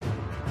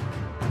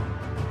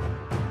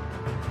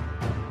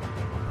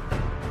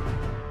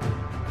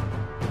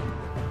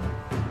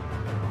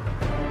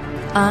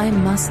I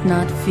must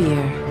not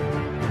fear.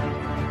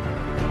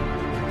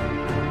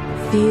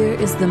 Fear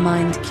is the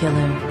mind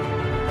killer.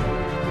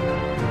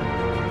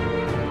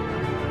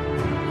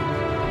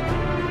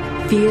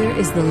 Fear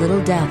is the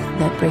little death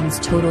that brings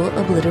total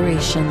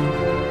obliteration.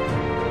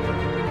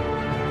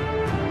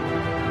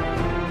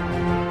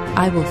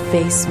 I will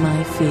face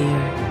my fear.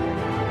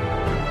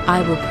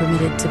 I will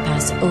permit it to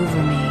pass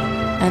over me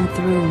and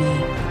through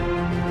me.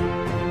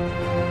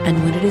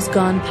 And when it is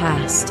gone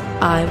past,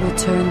 I will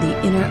turn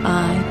the inner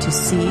eye to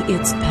see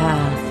its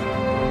path.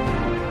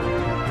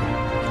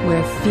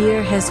 Where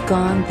fear has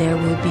gone, there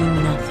will be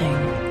nothing.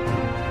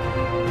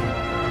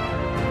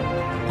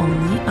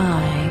 Only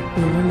I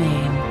will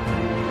remain.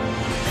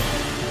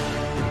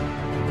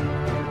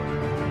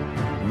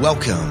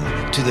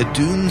 Welcome to the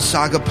Dune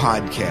Saga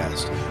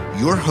podcast.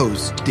 Your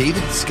hosts,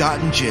 David, Scott,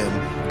 and Jim,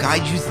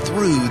 guide you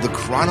through the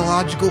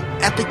chronological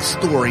epic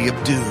story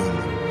of Dune.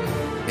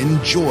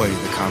 Enjoy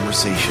the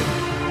conversation.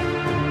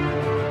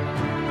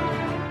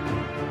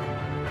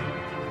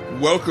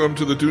 Welcome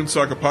to the Dune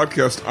Saga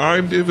podcast.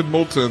 I'm David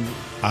Moulton.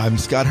 I'm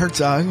Scott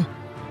Herzog.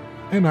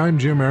 And I'm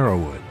Jim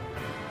Arrowwood.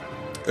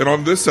 And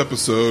on this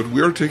episode,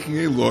 we are taking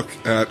a look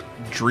at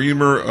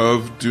Dreamer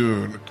of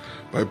Dune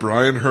by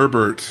Brian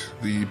Herbert,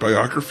 the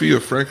biography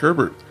of Frank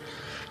Herbert.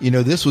 You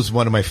know, this was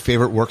one of my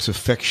favorite works of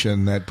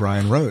fiction that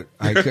Brian wrote.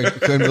 I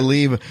couldn't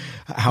believe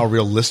how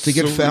realistic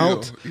it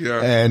felt. Real.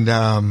 Yeah.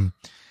 And,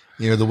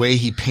 you know, the way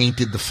he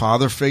painted the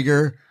father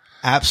figure,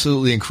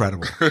 absolutely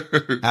incredible.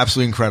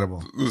 Absolutely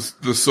incredible.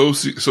 The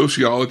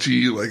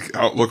sociology, like,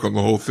 outlook on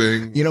the whole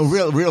thing. You know,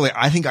 really,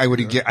 I think I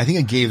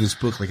gave this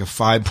book like a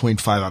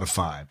 5.5 out of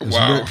 5. It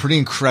was pretty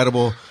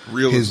incredible.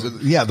 Realism.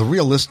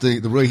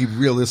 The way he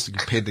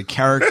realistically painted the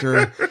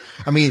character.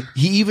 I mean,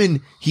 he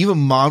even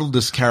modeled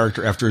this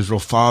character after his real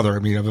father. I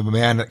mean, of a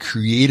man that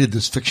created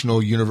this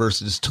fictional universe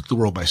that just took the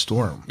world by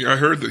storm. Yeah, I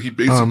heard that he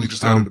basically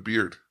just added a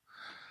beard.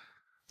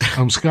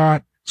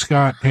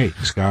 Scott, hey,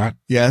 Scott.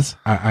 Yes?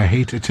 I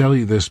hate to tell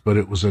you this, but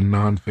it was a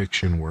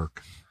nonfiction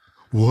work.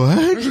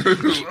 What?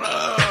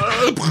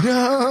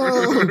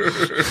 No.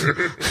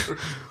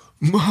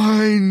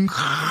 Mine.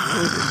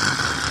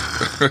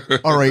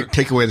 All right,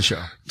 take away the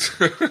show.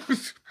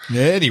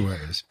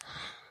 Anyways.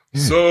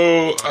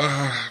 So,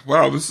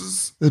 wow, this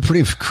is a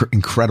pretty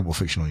incredible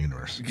fictional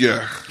universe.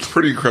 Yeah,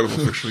 pretty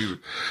incredible fictional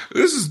universe.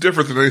 This is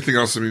different than anything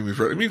else we've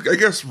read. I mean, I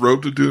guess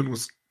Road to Dune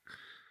was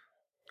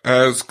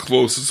as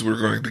close as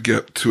we're going to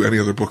get to any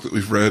other book that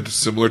we've read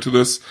similar to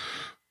this.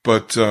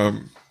 But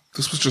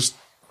this was just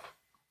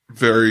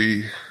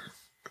very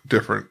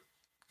different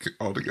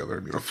altogether.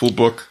 I mean, a full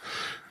book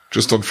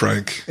just on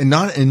Frank. And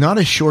not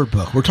a short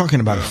book. We're talking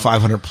about a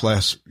 500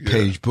 plus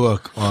page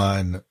book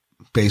on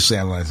basically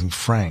analyzing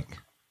Frank.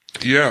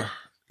 Yeah.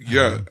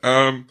 Yeah.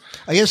 I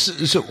guess,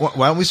 so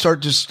why don't we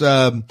start just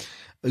going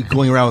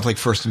around with like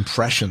first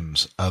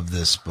impressions of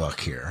this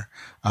book here.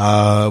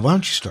 Why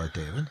don't you start,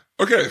 David?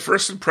 Okay,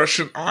 first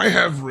impression. I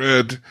have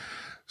read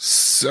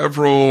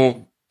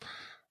several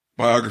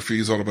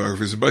biographies,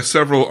 autobiographies, and by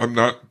several, I'm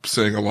not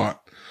saying a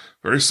lot.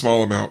 Very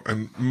small amount.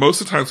 And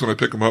most of the times when I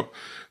pick them up,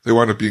 they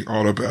wind up being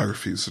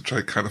autobiographies, which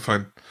I kind of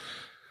find a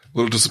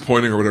little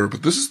disappointing or whatever.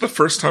 But this is the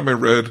first time I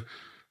read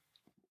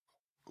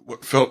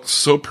what felt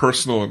so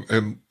personal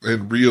and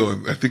real.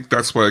 And I think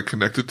that's why I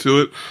connected to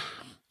it,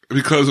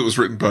 because it was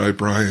written by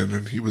Brian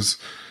and he was,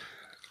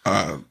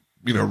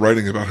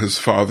 writing about his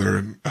father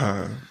and,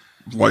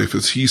 life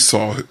as he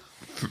saw it,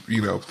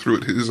 through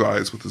his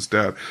eyes with his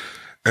dad.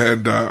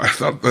 And I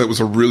thought that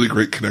was a really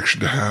great connection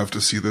to have, to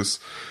see this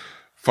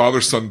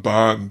father-son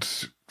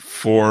bond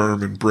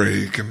form and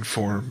break and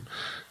form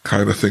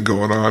kind of thing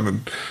going on.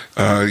 And,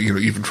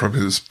 even from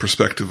his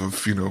perspective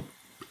of,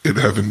 it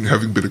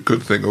having been a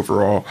good thing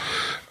overall.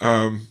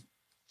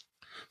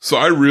 So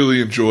I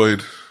really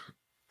enjoyed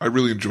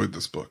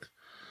this book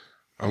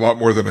a lot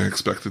more than I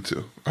expected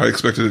to. I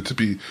expected it to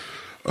be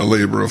a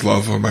labor of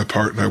love on my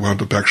part, and I wound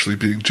up actually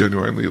being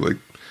genuinely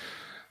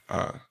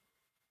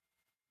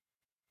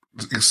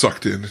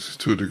sucked in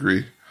to a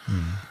degree.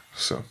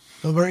 So,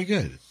 oh, very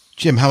good,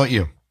 Jim. How about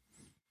you?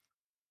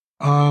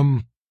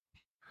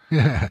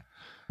 Yeah,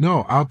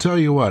 no, I'll tell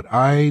you what.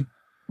 I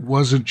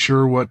wasn't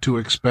sure what to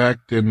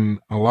expect, and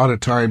a lot of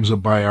times a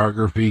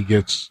biography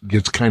gets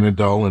kind of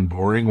dull and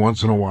boring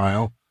once in a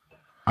while.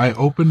 I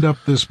opened up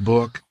this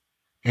book,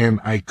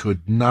 and I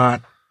could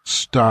not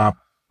stop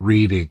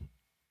reading.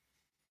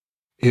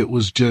 It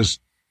was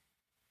just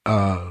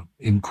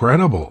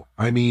incredible.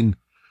 I mean,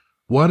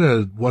 what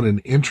an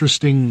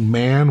interesting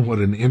man, what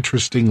an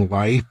interesting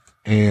life,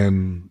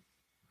 and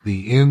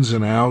the ins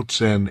and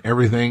outs and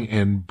everything.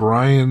 And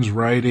Brian's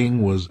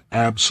writing was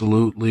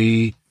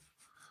absolutely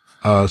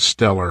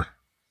stellar.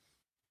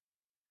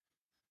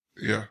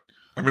 Yeah.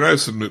 I mean, I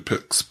have some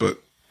nitpicks,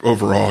 but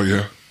overall,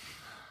 yeah.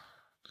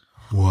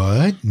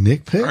 What?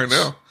 Nitpicks? I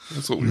know.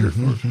 That's what we're here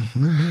for.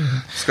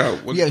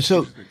 Scott, what did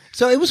you think?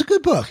 So it was a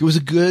good book. It was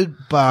a good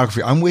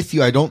biography. I'm with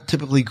you. I don't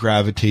typically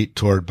gravitate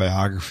toward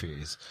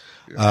biographies.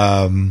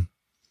 Yeah.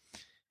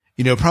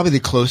 Probably the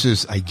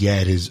closest I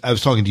get is, I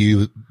was talking to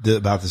you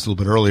about this a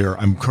little bit earlier.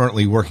 I'm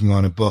currently working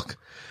on a book,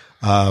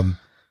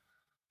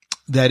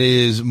 that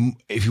is,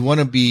 if you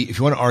want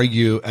to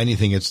argue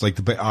anything, it's like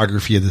the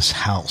biography of this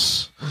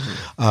house.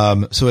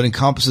 Mm-hmm. So it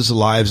encompasses the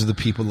lives of the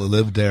people that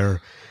live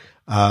there.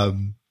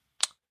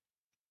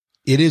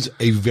 It is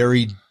a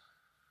very,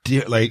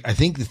 I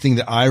think the thing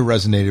that I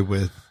resonated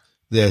with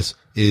this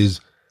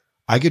is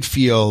I could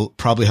feel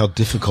probably how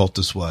difficult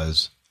this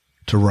was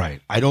to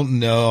write. I don't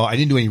know. I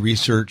didn't do any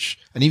research.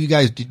 Any of you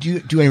guys, did you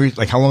do any research?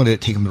 Like, how long did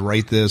it take him to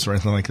write this or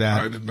anything like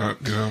that? I did not,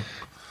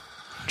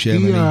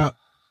 Jim,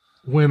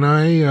 when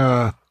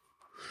I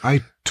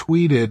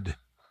tweeted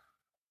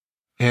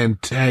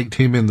and tagged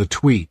him in the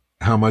tweet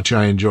how much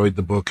I enjoyed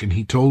the book, and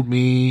he told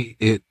me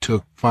it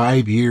took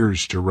 5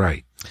 years to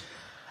write.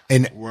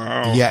 And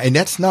wow. Yeah, and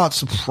that's not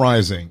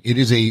surprising. It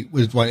is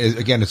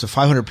again, it's a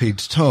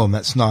 500-page tome.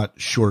 That's not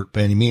short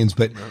by any means,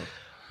 but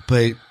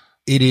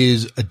it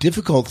is a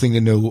difficult thing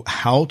to know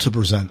how to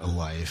present a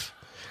life.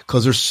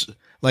 Cause there's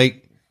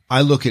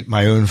I look at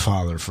my own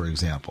father, for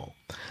example.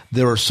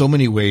 There are so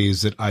many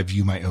ways that I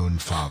view my own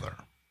father.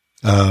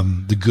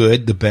 The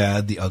good, the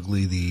bad, the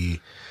ugly, the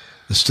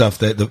stuff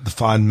that the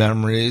fond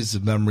memories, the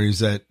memories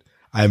that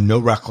I have no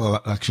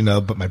recollection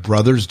of, but my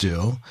brothers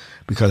do,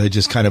 because I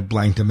just kind of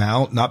blanked them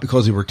out. Not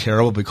because they were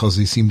terrible, because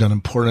they seemed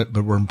unimportant,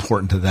 but were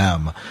important to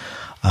them.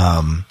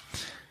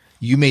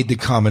 You made the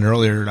comment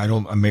earlier,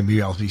 and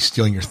maybe I'll be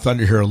stealing your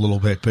thunder here a little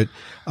bit, but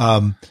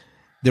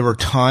there were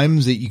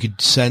times that you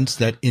could sense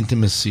that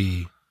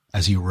intimacy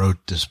as he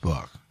wrote this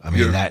book. I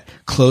mean, that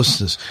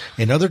closeness.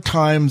 And other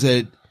times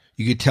that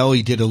you could tell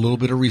he did a little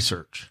bit of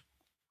research.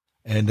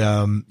 And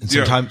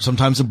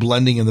sometimes the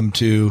blending of them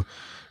two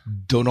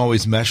don't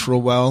always mesh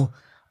real well.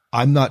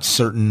 I'm not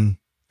certain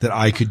that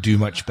I could do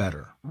much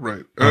better.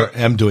 Right. Or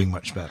am doing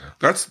much better.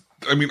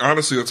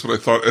 Honestly, that's what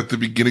I thought at the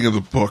beginning of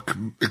the book,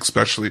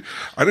 especially.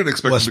 I didn't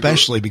expect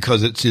especially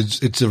because it's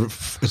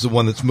the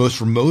one that's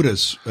most remote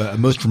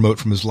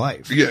from his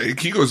life. Yeah,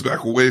 he goes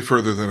back way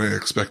further than I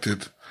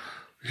expected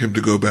him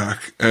to go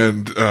back.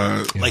 And,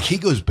 he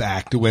goes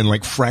back to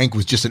when Frank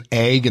was just an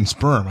egg and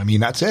sperm. I mean,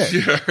 that's it.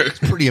 Yeah. It's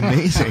pretty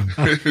amazing.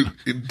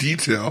 In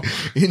detail.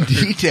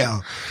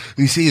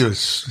 You see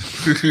this.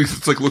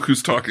 It's like, look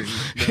who's talking.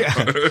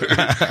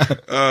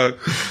 Yeah.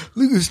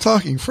 Look who's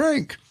talking,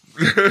 Frank.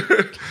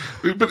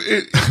 But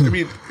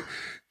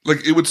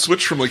it would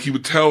switch from he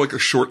would tell a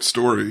short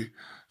story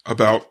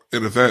about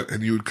an event,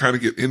 and you would kind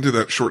of get into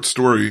that short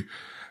story,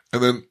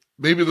 and then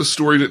maybe the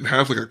story didn't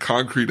have a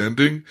concrete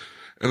ending.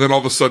 And then all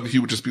of a sudden he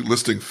would just be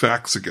listing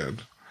facts again.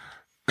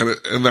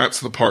 And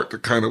that's the part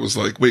that kind of was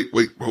wait.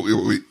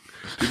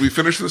 Did we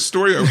finish this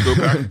story? I would go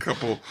back a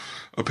couple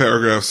of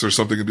paragraphs or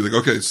something and be like,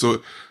 okay,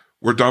 so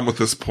we're done with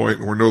this point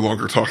and we're no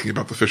longer talking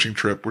about the fishing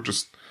trip. We're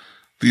just,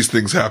 these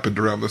things happened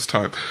around this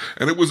time.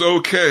 And it was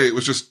okay. It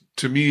was just,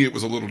 to me, it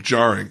was a little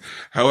jarring.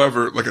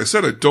 However, like I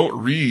said, I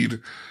don't read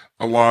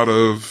a lot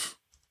of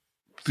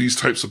these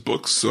types of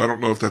books, so I don't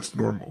know if that's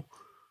normal.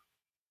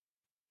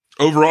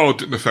 Overall, it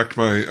didn't affect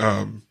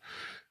my,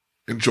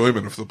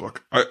 enjoyment of the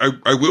book.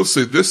 I will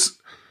say this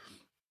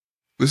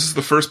is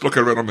the first book I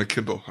read on my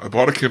Kindle. I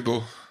bought a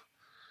Kindle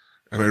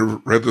and I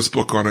read this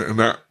book on it, and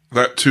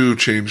that too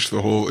changed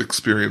the whole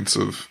experience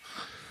of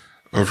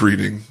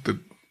reading.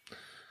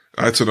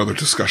 That's another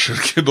discussion,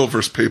 Kindle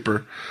versus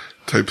paper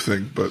type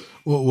thing. But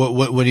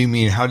what do you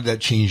mean? How did that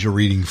change your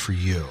reading for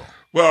you?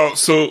 Well,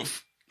 so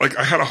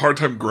I had a hard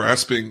time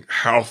grasping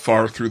how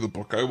far through the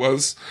book I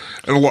was,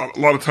 and a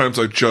lot of times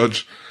I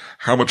judge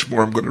how much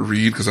more I'm going to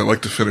read because I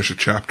like to finish a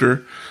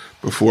chapter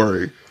before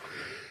I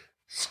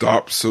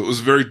stop. So it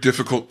was very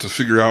difficult to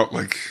figure out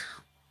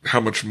how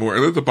much more.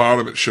 And at the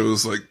bottom it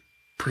shows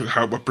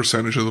what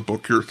percentage of the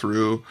book you're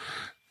through,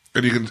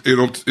 and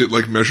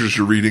it measures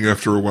your reading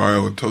after a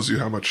while and tells you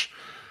how much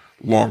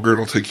longer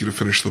it'll take you to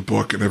finish the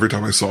book. And every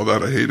time I saw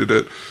that, I hated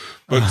it.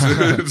 But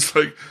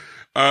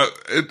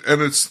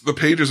it's the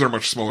pages are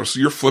much smaller, so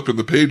you're flipping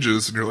the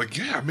pages and you're like,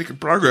 yeah, I'm making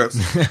progress,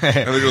 and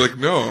then you're like,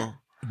 no.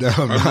 No,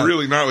 I'm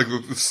really not.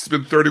 It's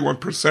been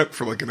 31%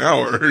 for an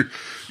hour,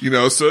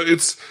 so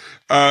it's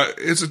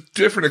a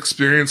different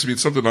experience. I mean,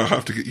 something I'll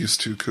have to get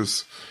used to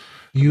because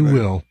you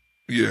will.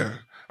 Yeah.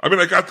 I mean,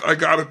 I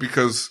got it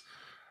because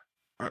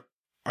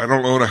I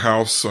don't own a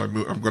house, so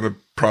I'm going to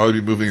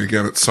probably be moving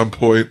again at some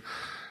point,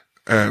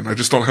 and I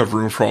just don't have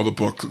room for all the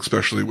books,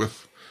 especially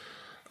with,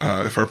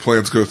 if our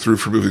plans go through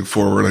for moving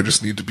forward. I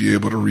just need to be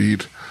able to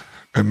read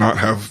and not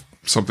have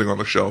something on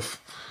the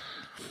shelf.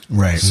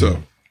 Right.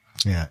 So.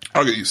 Yeah.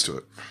 I'll get used to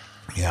it.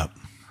 Yeah.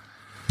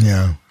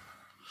 Yeah.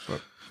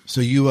 But. So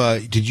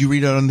did you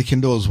read it on the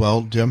Kindle as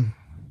well, Jim?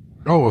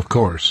 Oh, of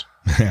course.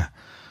 Yeah.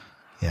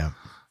 Yeah.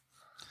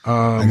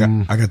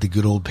 I got the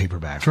good old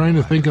paperback. Trying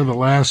to think of the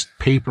last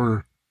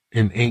paper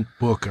and ink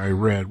book I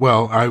read.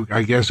 Well,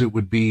 I guess it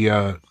would be,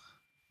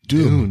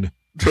 Dune.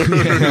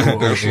 National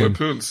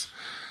Lampoon's.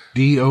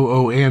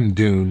 Doon,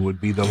 Dune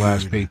would be the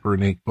last paper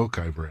and ink book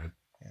I've read.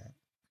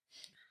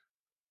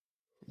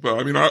 Well,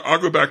 I mean, I'll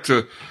go back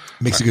to,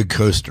 Makes a good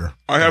coaster.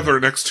 I have their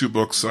next 2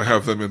 books. I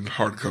have them in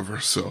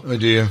hardcover, so Oh,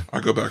 do you? I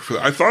go back for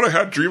that. I thought I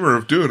had Dreamer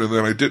of Dune, and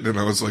then I didn't, and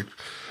I was like,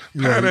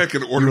 panic,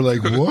 and ordered. You were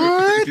like,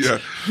 what? Yeah,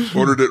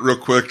 ordered it real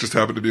quick. Just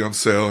happened to be on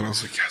sale, and I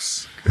was like,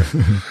 yes.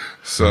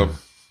 So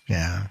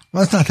Yeah.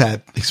 Well, it's not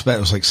that expensive.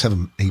 It was like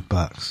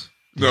 $7-8.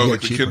 no, You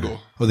like got the cheaper. Kindle.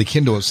 Oh, the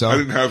Kindle itself. I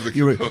didn't have the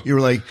Kindle. You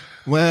were like,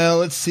 well,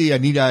 let's see. I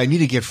need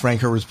to get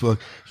Frank Herbert's book.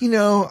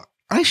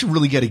 I should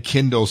really get a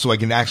Kindle so I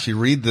can actually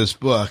read this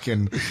book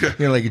and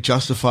like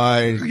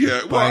justify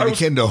buying a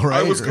Kindle, right?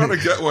 I was going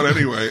to get one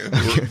anyway. And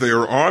they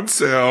were on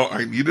sale.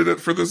 I needed it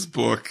for this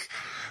book.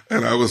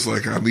 And I was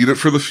like, I'll need it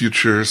for the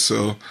future.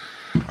 So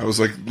I was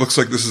like, looks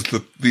like this is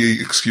the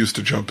excuse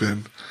to jump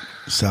in.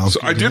 Sounds so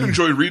good. I did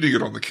enjoy reading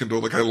it on the Kindle.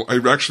 Like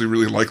I actually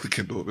really like the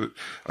Kindle, but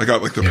I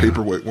got like the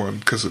paperweight one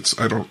because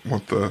I don't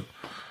want the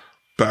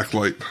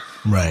backlight.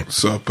 Right.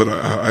 So, but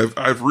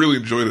I've really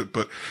enjoyed it,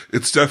 but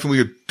it's definitely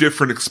a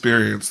different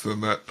experience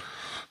than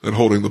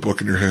holding the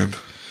book in your hand.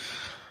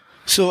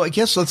 So I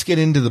guess let's get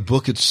into the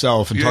book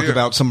itself and talk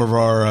about some of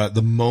our,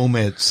 the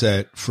moments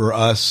that for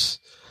us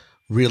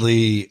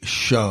really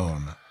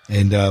shone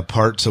and,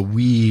 parts that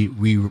we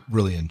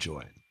really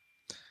enjoyed.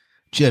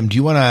 Jim, do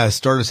you want to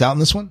start us out in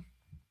this one?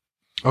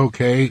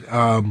 Okay.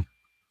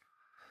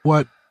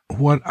 What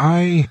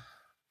I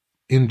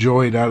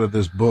enjoyed out of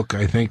this book,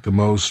 I think the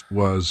most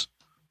was,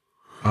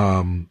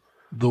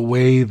 the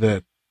way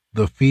that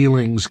the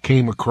feelings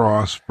came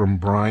across from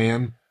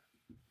Brian,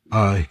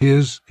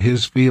 his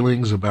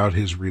feelings about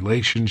his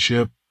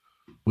relationship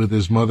with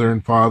his mother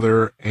and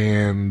father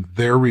and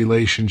their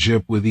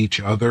relationship with each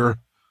other,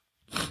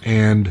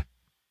 and,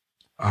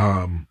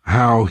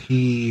 how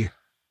he,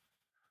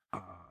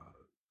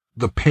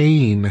 the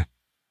pain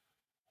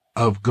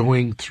of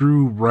going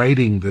through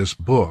writing this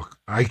book.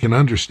 I can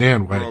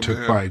understand why it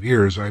took 5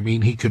 years. I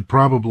mean, he could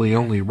probably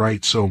only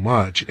write so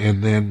much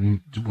and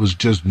then was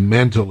just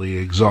mentally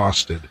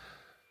exhausted.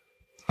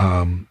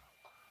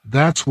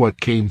 That's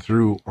what came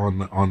through on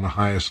the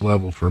highest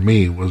level for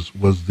me was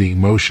the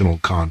emotional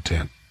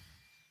content.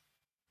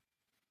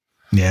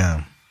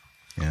 Yeah.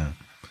 Yeah.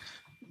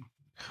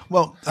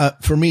 Well,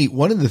 for me,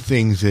 one of the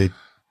things that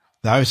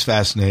I was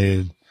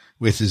fascinated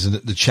with is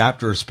the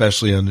chapter,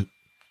 especially on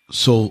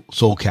Soul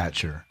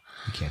Catcher.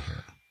 You can't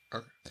hear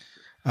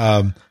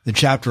it. The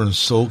chapter on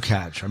Soul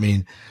Catcher. I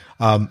mean,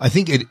 I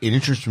think it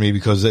interests me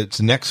because it's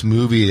the next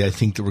movie I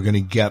think that we're going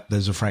to get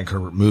as a Frank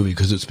Herbert movie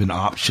because it's been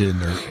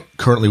optioned or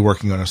currently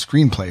working on a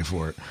screenplay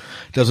for it.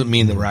 Doesn't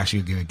mean that we're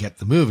actually going to get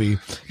the movie.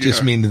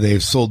 Just mean that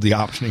they've sold the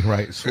optioning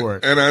rights for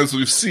it. And as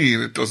we've seen,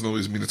 it doesn't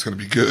always mean it's going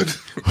to be good.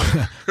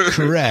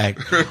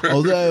 Correct.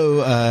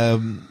 Although,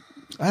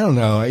 I don't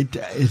know. It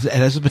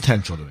has a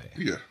potential to be.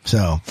 Yeah.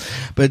 So,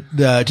 but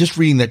just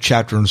reading that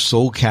chapter on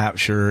Soul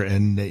Capture,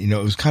 and it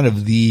was kind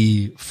of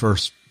the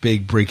first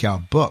big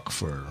breakout book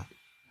for.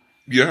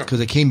 Yeah.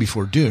 Because it came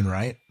before Dune,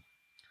 right?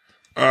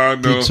 No.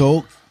 Did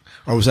Soul,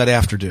 or was that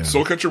after Dune?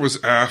 Soulcatcher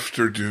was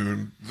after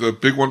Dune. The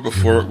big one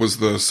before it was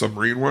the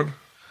submarine one.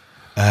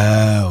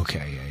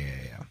 Okay.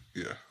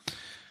 Yeah.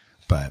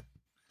 But.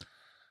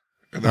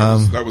 And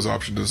that was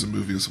optioned as a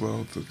movie as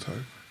well at the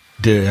time.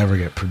 Did it ever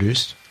get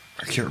produced?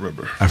 I can't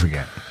remember. I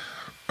forget.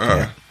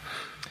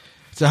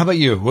 So how about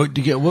you?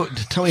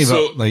 Tell me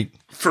about, like.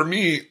 For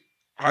me,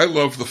 I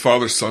love the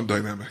father-son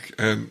dynamic.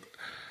 And,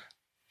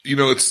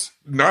 it's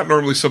not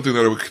normally something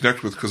that I would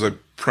connect with because I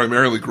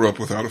primarily grew up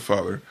without a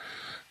father.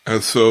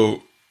 And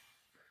so,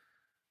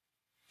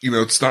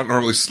 it's not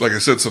normally, like I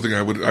said, something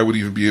I would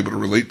even be able to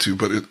relate to.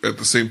 But at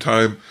the same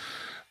time,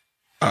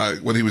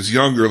 when he was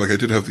younger, like I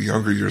did have the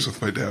younger years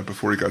with my dad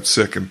before he got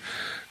sick.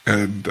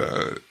 And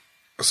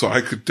so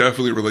I could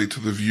definitely relate to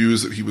the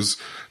views that he was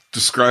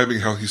describing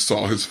how he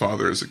saw his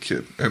father as a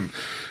kid. And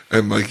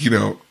like,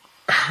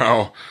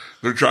 how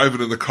they're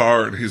driving in the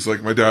car and he's like,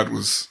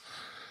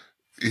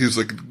 he's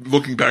like,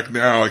 looking back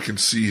now, I can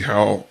see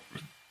how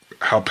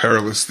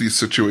perilous these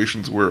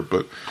situations were.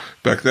 But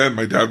back then,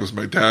 my dad was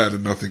my dad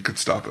and nothing could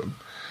stop him.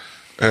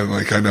 And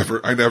like, I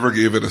never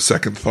gave it a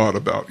second thought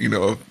about,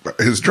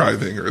 his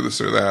driving or this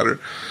or that. Or,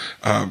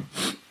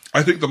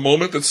 I think the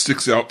moment that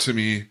sticks out to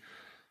me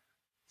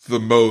the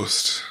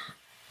most,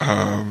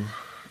 and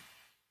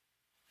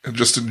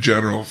just in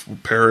general,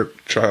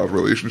 parent-child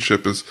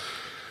relationship is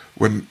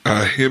when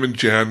him and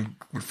Jan,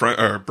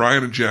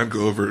 Brian and Jan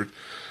go over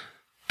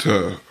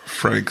to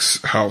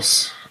Frank's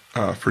house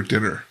for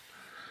dinner,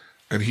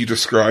 and he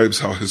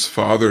describes how his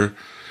father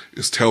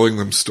is telling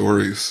them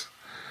stories,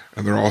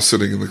 and they're all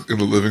sitting in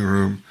the living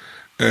room,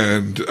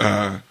 and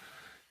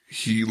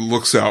he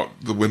looks out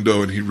the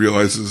window and he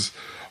realizes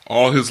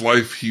all his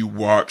life he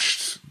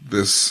watched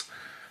this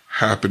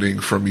happening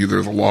from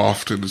either the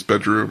loft in his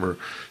bedroom or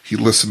he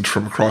listened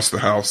from across the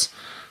house.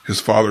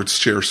 His father would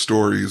share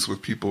stories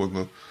with people in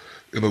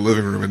the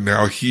living room, and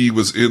now he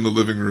was in the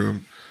living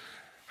room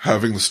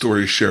having the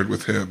story shared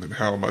with him, and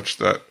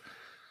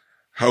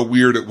how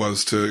weird it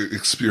was to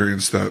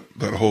experience that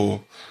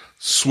whole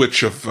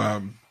switch of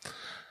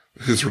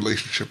his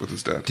relationship with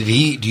his dad. Did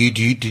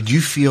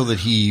you feel that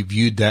he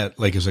viewed that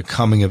like as a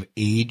coming of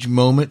age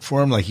moment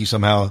for him? Like he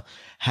somehow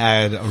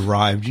had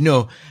arrived? You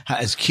know,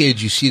 as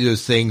kids, you see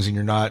those things and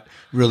you're not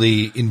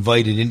really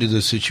invited into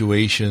those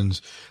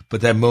situations,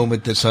 but that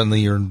moment that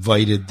suddenly you're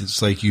invited,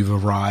 it's like you've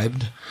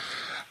arrived.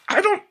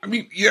 I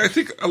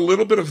think a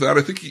little bit of that.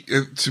 I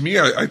think to me,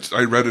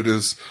 I read it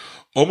as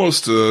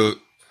almost a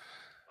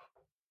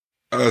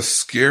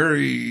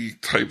scary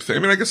type thing. I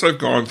mean, I guess I've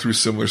gone through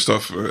similar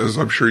stuff, as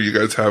I'm sure you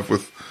guys have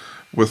with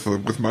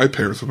my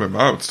parents, with my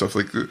mom and stuff,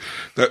 like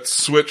that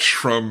switch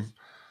from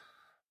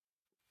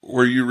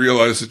where you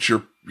realize that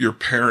your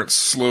parents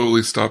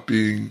slowly stop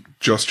being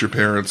just your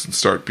parents and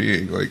start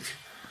being like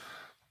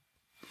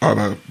on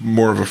a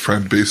more of a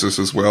friend basis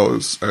as well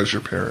as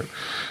your parent.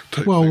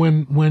 Well,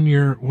 thing. when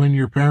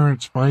your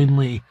parents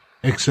finally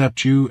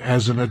accept you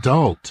as an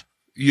adult,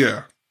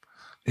 yeah,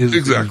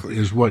 exactly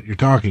is what you're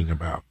talking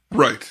about,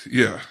 right?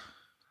 Yeah.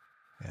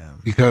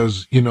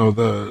 Because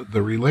the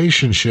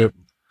relationship,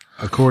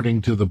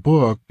 according to the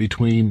book,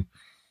 between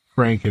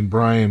Frank and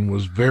Brian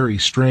was very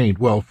strained.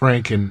 Well,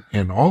 Frank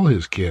and all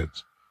his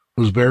kids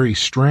was very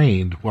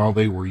strained while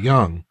they were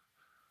young,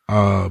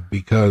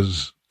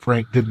 because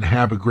Frank didn't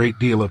have a great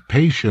deal of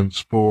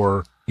patience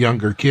for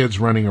younger kids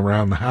running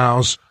around the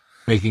house,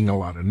 making a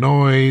lot of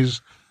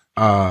noise,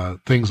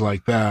 things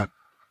like that.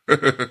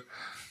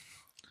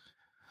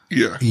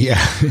 Yeah.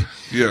 Yeah.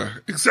 Yeah,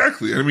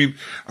 exactly. I mean,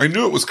 I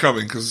knew it was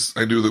coming because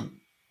I knew that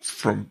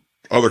from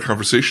other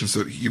conversations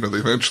that, they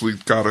eventually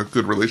got a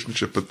good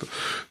relationship. But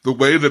the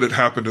way that it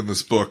happened in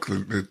this book,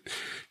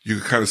 you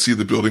kind of see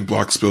the building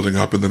blocks building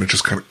up, and then it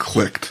just kind of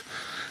clicked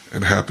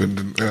and happened.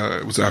 And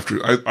it was after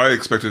I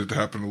expected it to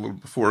happen a little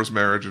before his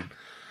marriage. And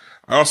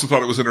I also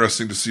thought it was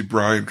interesting to see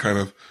Brian kind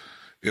of,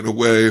 in a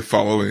way,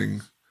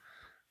 following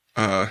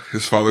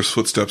his father's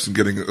footsteps and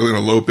getting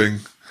eloping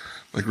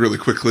like really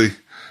quickly,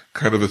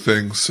 kind of a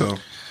thing. So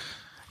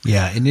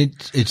yeah, and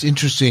it's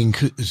interesting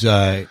because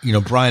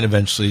Brian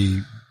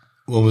eventually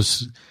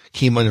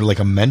came under like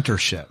a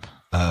mentorship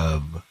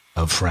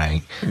of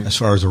Frank as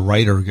far as a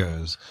writer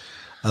goes,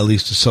 at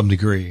least to some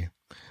degree.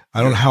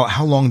 I don't know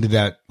how long did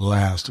that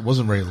last. It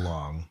wasn't very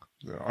long.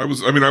 Yeah, I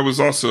was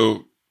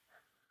also,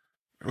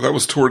 that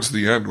was towards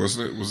the end,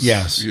 wasn't it?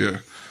 Yes. Yeah.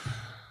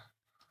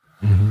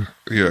 Mm-hmm.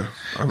 Yeah.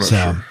 I'm not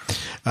sure.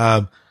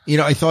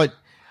 I thought,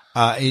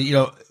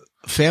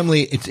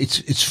 family,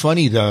 it's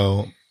funny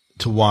though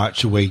to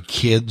watch the way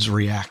kids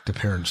react to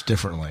parents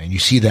differently. And you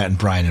see that in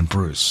Brian and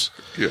Bruce.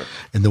 Yeah.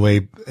 And the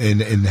way,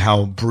 and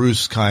how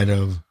Bruce kind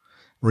of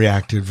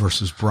reacted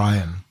versus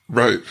Brian.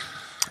 Right.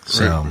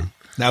 So right.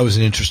 That was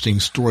an interesting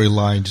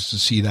storyline just to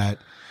see that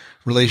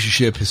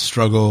relationship, his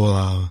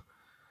struggle.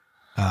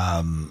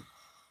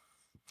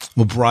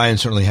 Brian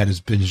certainly had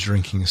his binge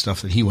drinking and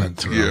stuff that he went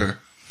through. Yeah.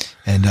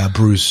 And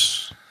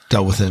Bruce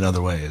dealt with it in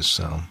other ways.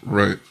 So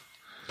right.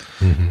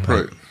 Mm-hmm.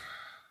 Right.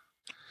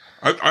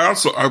 I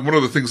also, one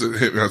of the things that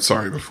hit me,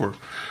 sorry, before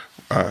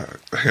I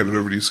hand it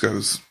over to you, Scott,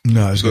 is...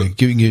 No, I was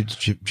giving you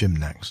Jim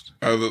next.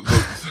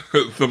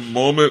 The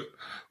moment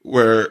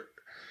where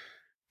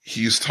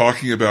he's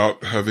talking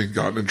about having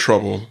gotten in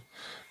trouble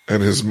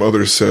and his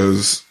mother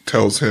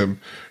tells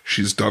him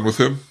she's done with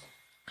him,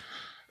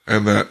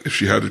 and that if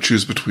she had to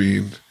choose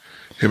between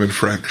him and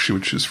Frank, she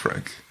would choose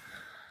Frank.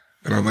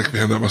 And I'm like,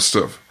 man, that must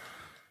have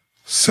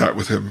sat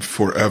with him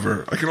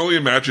forever. I can only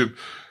imagine...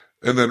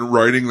 And then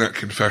writing that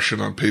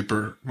confession on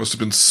paper must have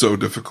been so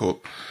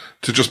difficult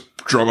to just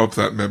drum up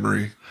that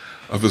memory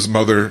of his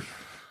mother,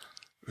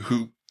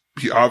 who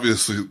he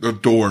obviously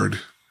adored,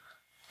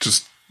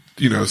 just,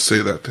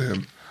 say that to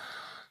him.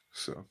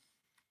 So,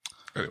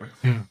 anyway.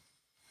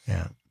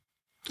 Yeah.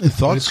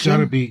 Thoughts? It's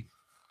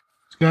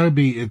gotta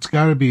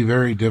be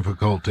very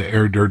difficult to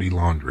air dirty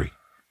laundry.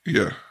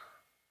 Yeah.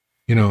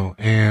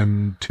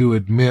 And to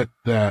admit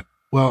that,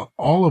 well,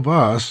 all of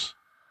us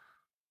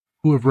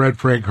who have read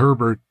Frank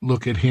Herbert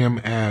look at him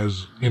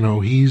as,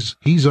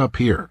 he's up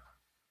here,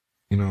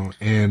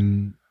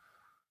 and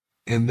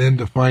then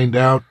to find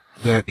out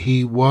that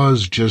he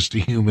was just a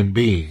human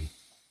being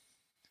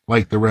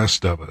like the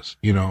rest of us,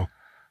 he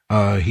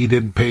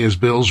didn't pay his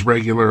bills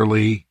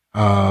regularly.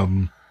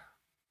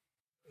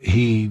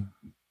 He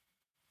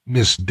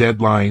missed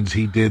deadlines.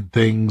 He did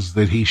things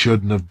that he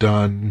shouldn't have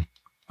done.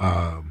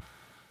 And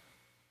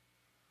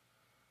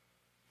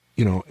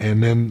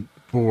then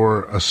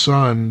for a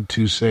son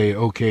to say,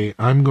 okay,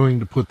 I'm going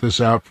to put this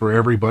out for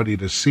everybody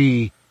to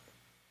see,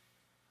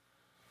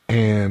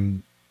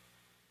 and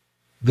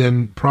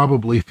then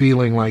probably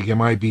feeling like,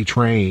 am I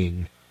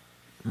betraying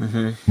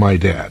my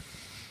dad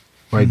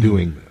by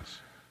doing this?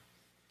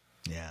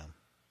 Yeah.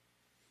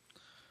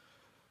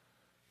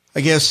 I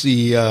guess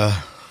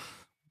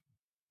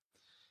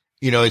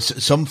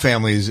it's some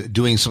families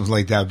doing something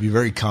like that would be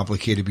very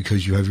complicated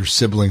because you have your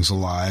siblings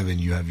alive and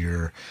you have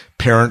your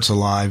parents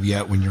alive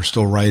yet when you're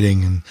still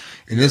writing. And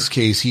in this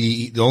case,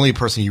 the only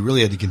person he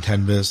really had to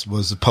contend with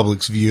was the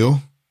public's view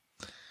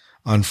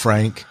on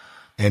Frank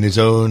and his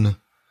own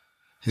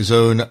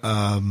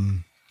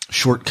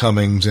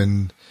shortcomings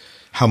and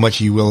how much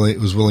he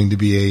was willing to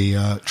be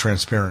a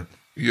transparent.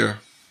 Yeah.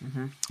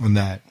 On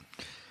that.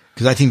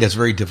 Because I think that's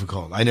very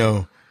difficult. I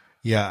know.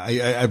 Yeah,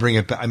 I bring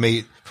it back.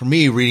 For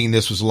me, reading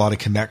this was a lot of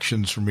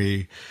connections for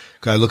me.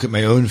 I look at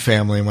my own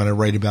family and when I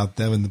write about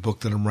them in the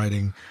book that I'm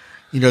writing,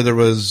 there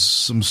was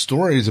some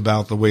stories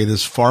about the way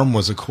this farm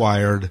was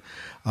acquired.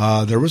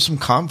 There was some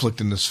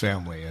conflict in this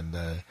family and,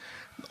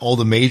 all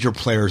the major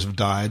players have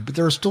died, but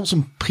there are still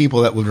some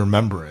people that would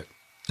remember it.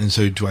 And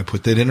so do I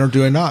put that in or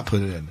do I not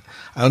put it in?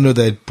 I don't know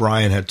that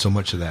Brian had so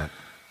much of that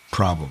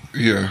problem.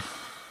 Yeah.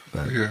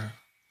 But, yeah.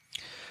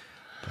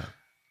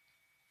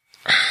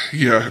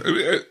 Yeah.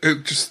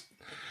 It just,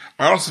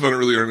 I also found it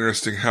really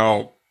interesting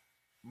how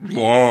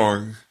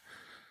long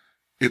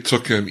it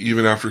took him,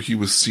 even after he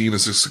was seen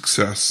as a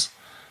success,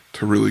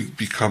 to really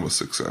become a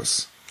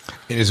success.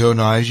 In his own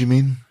eyes, you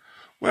mean?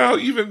 Well,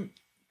 even,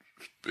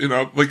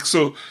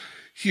 so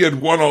he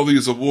had won all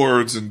these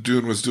awards and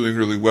Dune was doing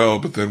really well,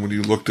 but then when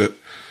you looked at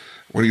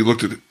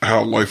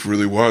how life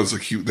really was,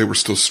 they were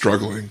still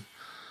struggling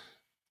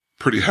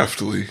pretty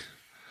heftily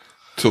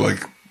to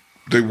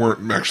they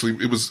weren't actually,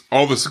 it was,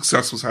 all the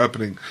success was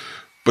happening,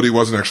 but he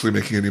wasn't actually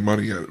making any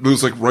money yet. It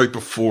was right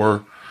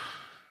before,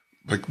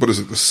 what is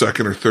it, the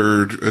second or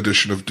third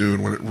edition of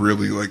Dune when it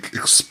really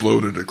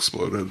exploded,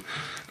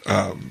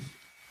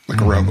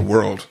 around the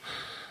world.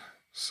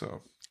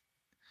 So.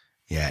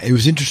 Yeah, it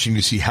was interesting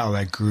to see how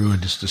that grew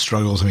and just the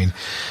struggles. I mean,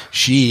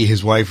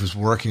 his wife was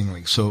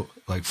working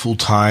full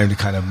time to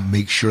kind of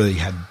make sure they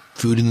had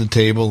food in the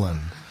table and.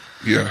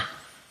 Yeah.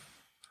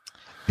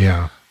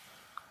 Yeah.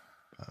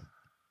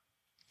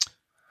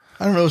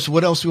 I don't know. So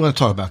what else do you want to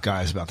talk about,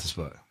 guys, about this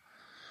book?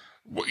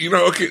 Well,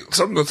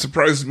 something that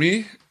surprised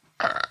me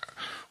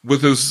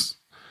with his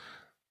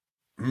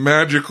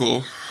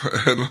magical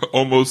and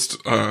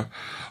almost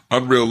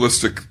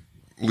unrealistically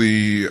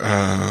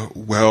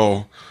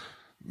well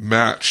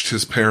matched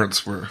his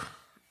parents were,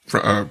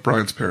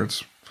 Brian's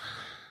parents,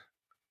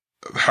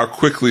 how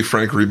quickly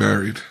Frank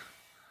remarried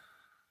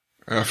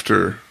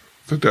after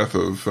the death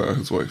of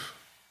his wife.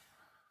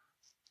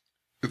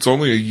 It's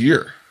only a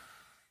year.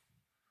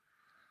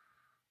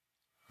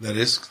 That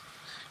is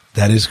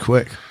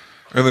quick.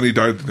 And then he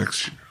died the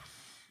next year.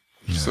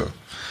 Yeah. So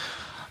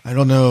I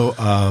don't know.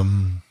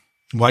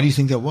 Why do you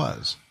think that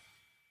was?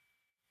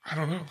 I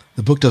don't know.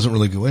 The book doesn't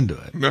really go into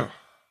it. No.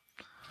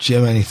 Do you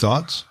have any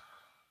thoughts?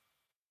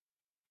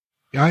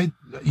 I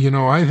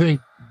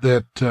think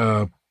that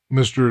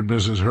Mr. and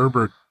Mrs.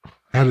 Herbert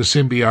had a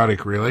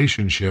symbiotic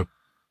relationship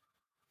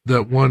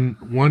that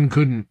one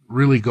couldn't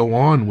really go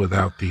on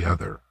without the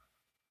other.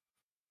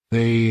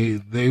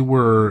 They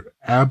were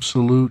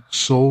absolute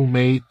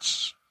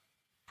soulmates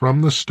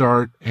from the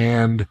start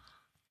and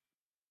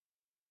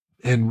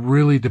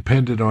really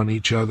depended on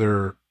each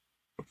other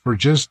for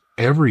just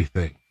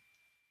everything.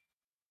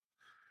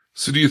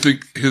 So do you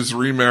think his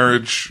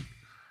remarriage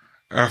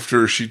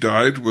after she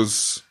died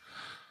was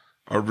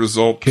a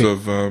result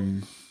of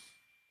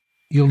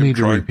you'll need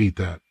to repeat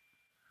that.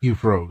 You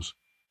froze.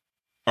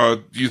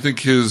 Do you think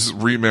his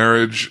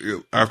remarriage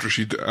after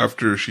she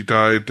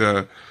died,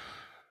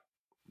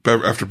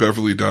 after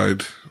Beverly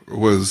died,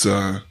 was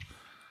to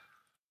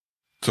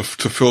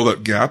fill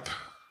that gap?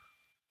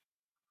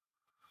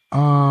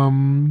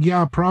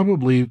 Yeah,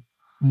 probably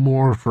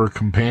more for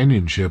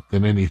companionship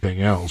than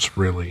anything else,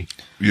 really.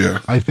 Yeah.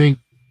 I think,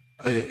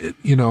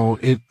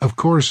 of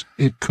course,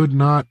 it could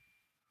not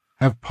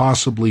have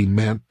possibly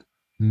meant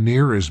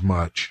near as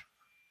much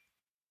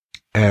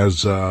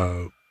as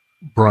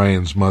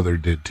Brian's mother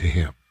did to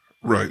him.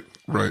 Right.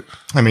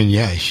 I mean,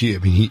 yeah, she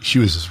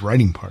was his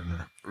writing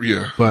partner.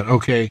 Yeah. But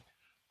okay,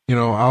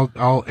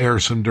 I'll air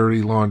some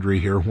dirty laundry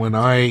here. When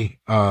I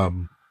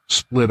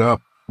split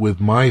up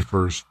with my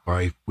first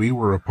wife, we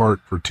were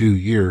apart for 2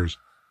 years.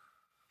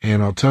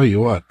 And I'll tell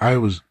you what,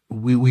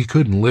 we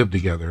couldn't live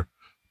together,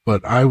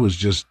 but I was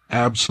just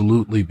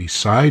absolutely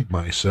beside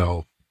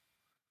myself,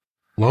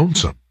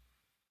 lonesome.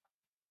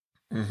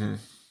 Mm-hmm.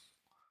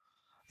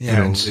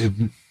 Yeah.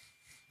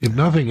 If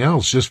nothing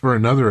else, just for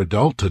another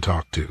adult to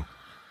talk to.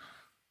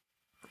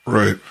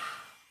 Right.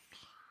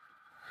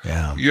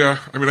 Yeah. Yeah.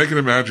 I mean, I can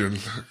imagine.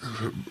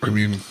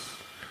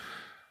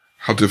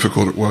 How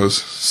difficult it was.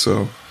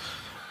 So.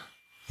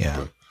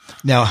 Yeah. But.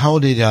 Now, how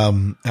did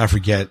I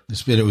forget?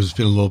 It's been a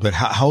little bit.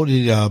 How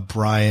did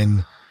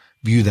Brian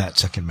view that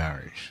second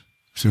marriage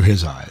through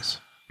his eyes?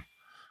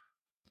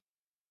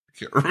 I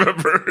can't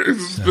remember.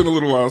 It's been a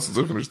little while since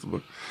I finished the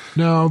book.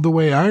 No, the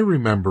way I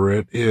remember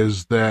it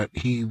is that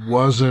he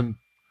wasn't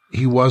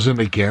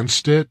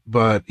against it,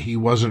 but he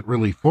wasn't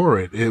really for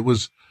it.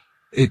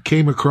 It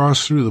came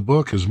across through the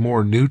book as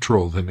more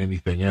neutral than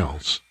anything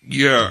else.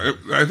 Yeah,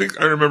 I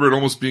think I remember it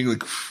almost being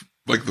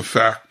like the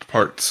fact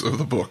parts of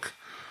the book.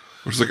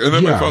 Which is and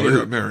then my father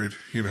got married,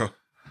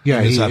 Yeah,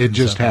 it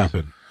just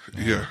happened.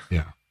 Yeah.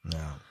 Yeah.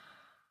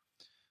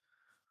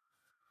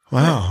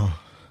 Wow.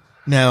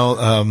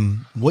 Now,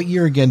 what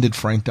year again did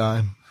Frank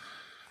die?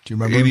 Do you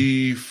remember?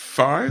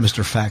 85?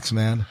 Mr.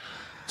 Faxman?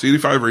 It's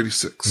 85 or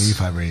 86.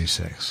 85 or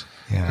 86.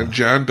 Yeah. And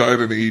Jan died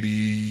in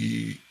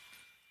 80.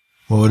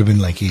 Well, it would have been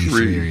like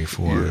 83 or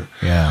 84.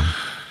 Yeah.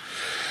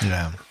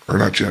 Or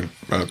not Jen,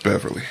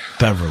 Beverly.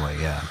 Beverly.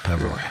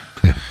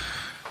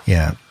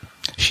 Yeah.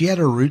 She had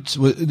her roots.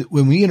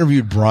 When we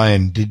interviewed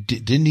Brian,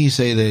 didn't he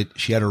say that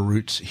she had her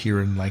roots here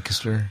in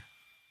Lancaster?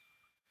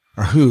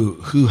 Or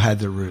who had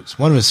their roots?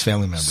 One of his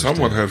family members.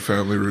 Someone had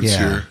family roots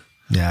here.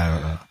 Yeah, I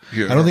don't know.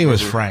 Yeah, I don't think it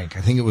was Frank.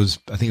 I think it was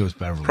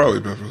Beverly. Probably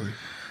Beverly.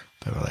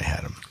 Beverly had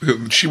him.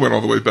 She went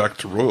all the way back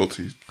to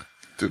royalty,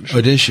 didn't she?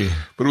 Oh, did she?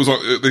 But it was on.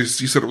 He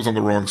said it was on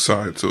the wrong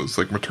side, so it's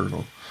like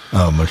maternal.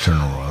 Oh,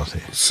 maternal royalty.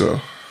 So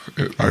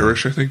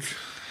Irish, I think.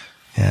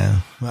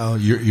 Yeah. Well,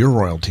 you're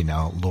royalty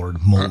now,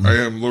 Lord Moulton. I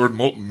am Lord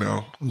Moulton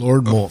now.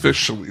 Lord Moulton.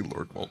 Officially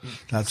Lord Moulton.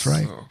 That's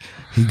right. So,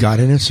 he got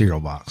in a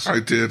cereal box. I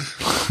did.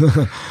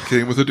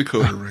 Came with a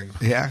decoder ring.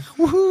 Yeah.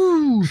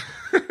 Woohoo!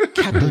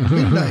 Captain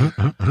Midnight.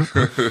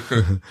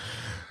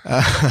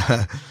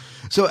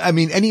 So, I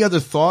mean, any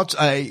other thoughts?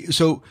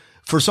 So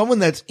for someone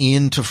that's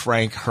into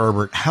Frank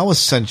Herbert, how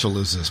essential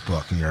is this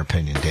book in your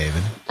opinion,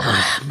 David?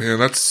 Oh, man,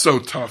 that's so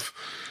tough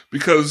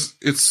because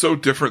it's so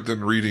different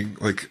than reading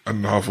like a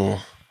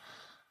novel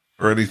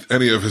or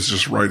any of his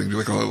just writing. You're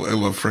like, oh, I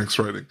love Frank's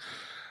writing.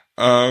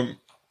 I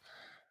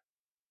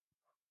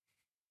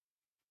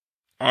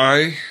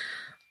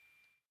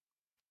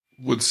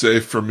would say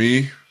for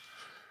me,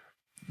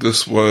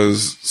 this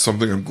was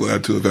something I'm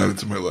glad to have added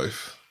to my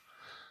life.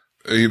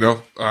 You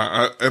know,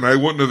 and I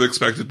wouldn't have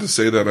expected to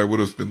say that. I would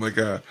have been like,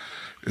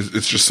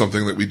 it's just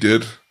something that we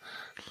did.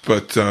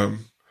 But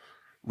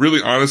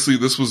really, honestly,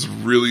 this was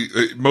really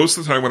most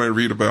of the time when I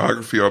read a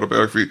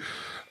autobiography,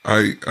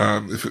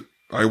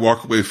 I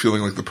walk away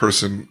feeling like the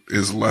person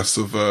is less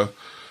of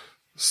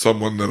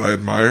someone that I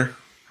admire,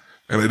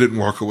 and I didn't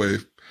walk away.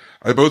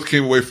 I both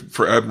came away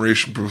for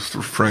admiration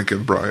for Frank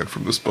and Brian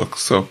from this book.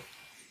 So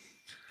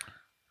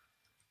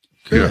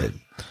good. Yeah.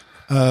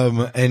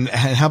 And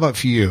how about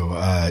for you,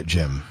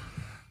 Jim?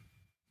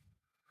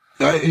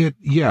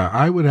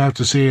 I would have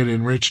to say it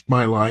enriched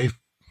my life.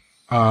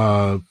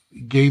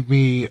 Gave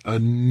me a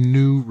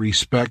new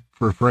respect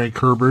for Frank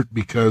Herbert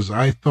because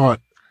at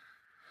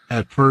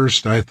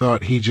first I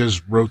thought he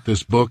just wrote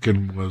this book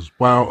and was,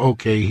 wow,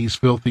 okay, he's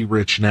filthy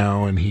rich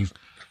now. And he's,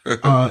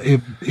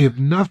 if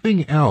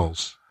nothing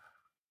else,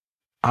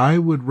 I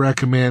would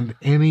recommend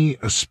any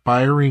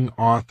aspiring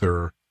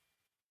author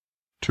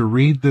to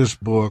read this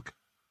book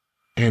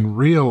and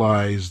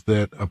realize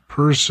that a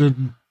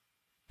person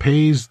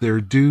pays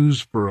their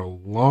dues for a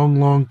long,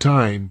 long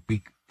time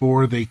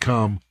before they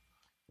come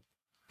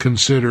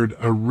considered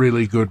a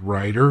really good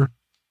writer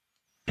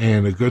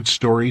and a good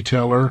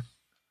storyteller.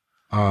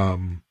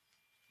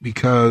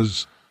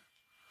 Because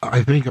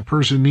I think a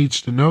person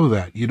needs to know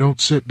that. You don't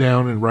sit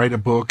down and write a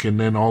book and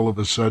then all of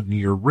a sudden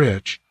you're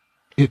rich.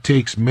 It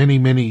takes many,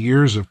 many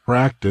years of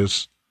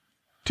practice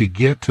to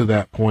get to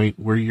that point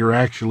where you're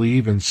actually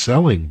even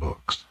selling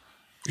books.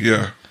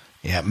 Yeah.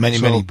 Yeah,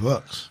 many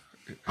books.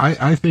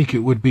 I think it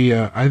would be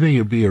a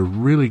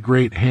really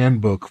great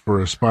handbook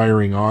for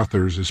aspiring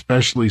authors,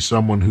 especially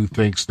someone who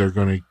thinks they're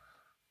going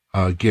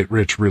to get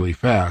rich really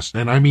fast.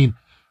 And I mean,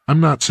 I'm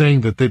not saying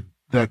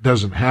that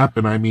doesn't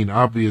happen. I mean,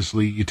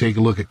 obviously, you take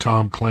a look at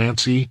Tom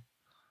Clancy,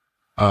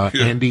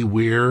 Andy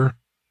Weir.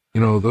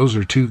 You know, those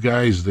are two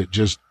guys that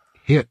just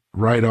hit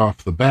right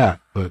off the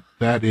bat. But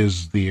that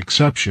is the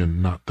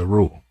exception, not the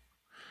rule.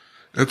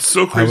 It's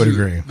so crazy I would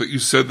agree. that you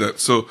said that.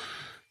 So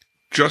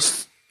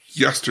just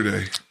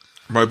yesterday,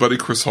 my buddy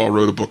Chris Hall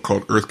wrote a book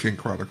called Earth King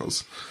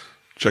Chronicles.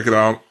 Check it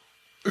out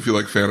if you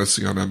like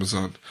fantasy on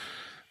Amazon.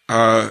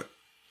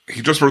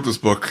 He just wrote this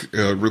book,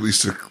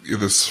 released it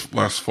this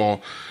last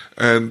fall,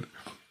 and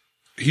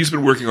he's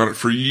been working on it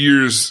for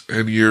years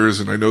and years,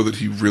 and I know that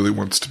he really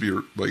wants to be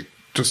like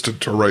just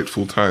to write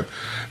full time.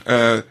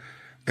 And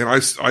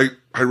I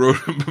wrote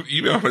him an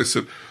email and I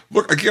said,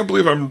 look, I can't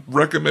believe I'm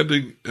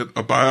recommending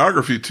a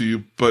biography to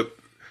you, but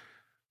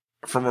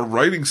from a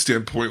writing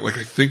standpoint, like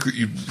I think that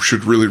you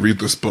should really read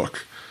this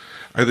book.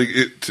 I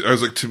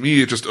was like, to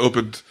me, it just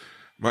opened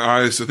my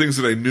eyes to things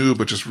that I knew,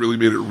 but just really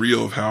made it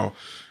real of how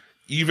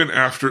even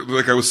after,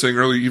 like I was saying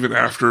earlier, even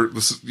after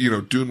this,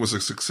 Dune was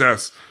a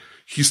success,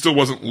 he still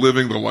wasn't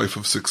living the life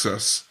of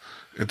success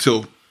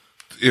until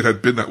it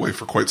had been that way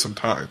for quite some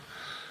time.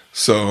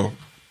 So,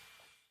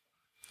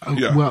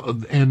 yeah.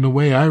 Well, and the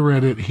way I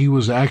read it, he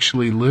was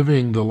actually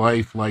living the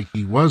life like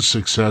he was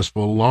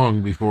successful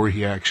long before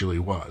he actually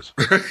was.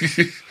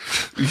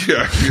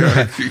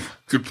 yeah,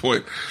 good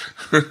point.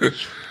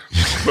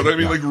 But I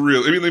mean, like,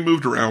 really, I mean, they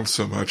moved around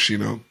so much,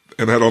 and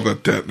had all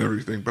that debt and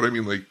everything. But I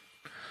mean, like,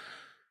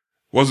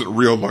 wasn't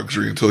real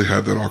luxury until he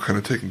had that all kind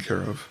of taken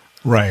care of.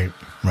 Right.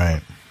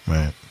 I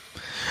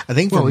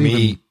think for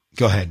me,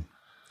 go ahead.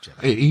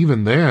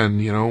 Even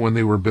then, when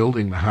they were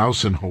building the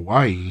house in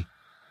Hawaii,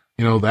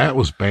 that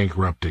was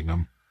bankrupting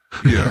them.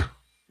 Yeah.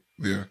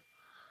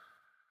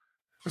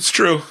 That's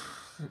true.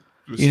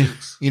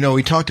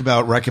 We talked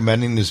about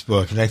recommending this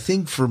book, and I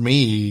think for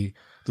me,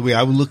 the way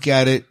I would look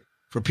at it,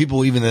 for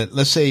people even that,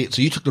 let's say,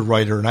 so you took the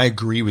writer, and I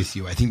agree with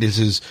you. I think this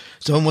is,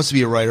 someone wants to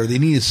be a writer, they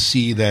need to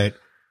see that,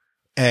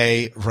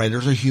 A,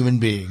 writers are human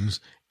beings,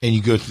 and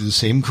you go through the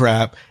same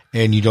crap,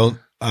 and you don't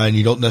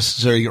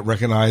necessarily get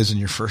recognized in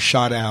your first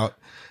shot out,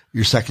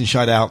 your second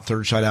shot out,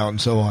 third shot out,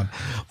 and so on.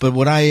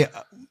 But I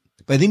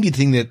think the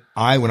thing that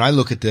when I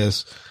look at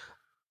this,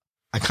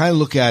 I kind of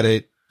look at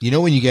it,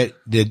 when you get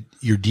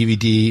your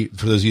DVD,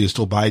 for those of you that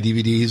still buy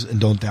DVDs and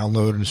don't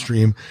download and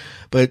stream,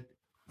 but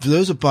for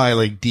those that buy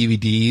like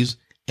DVDs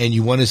and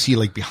you want to see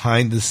like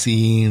behind the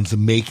scenes, the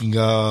making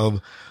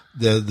of,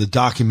 the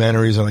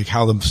documentaries on like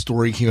how the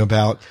story came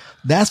about,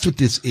 that's what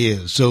this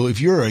is. So if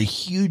you're a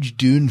huge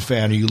Dune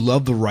fan or you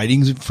love the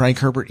writings of Frank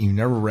Herbert and you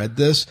never read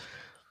this,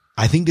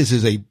 I think this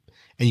is and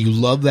you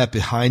love that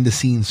behind the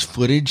scenes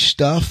footage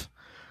stuff,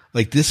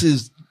 like this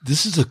is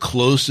the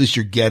closest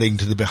you're getting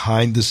to the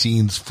behind the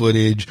scenes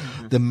footage,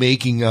 the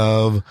making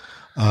of,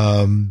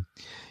 who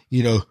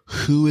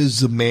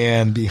is the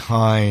man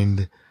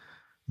behind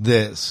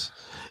this?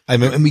 I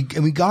mean,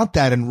 and we got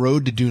that in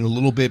Road to Dune a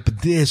little bit,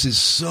 but this is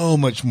so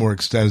much more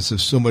extensive,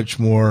 so much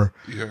more,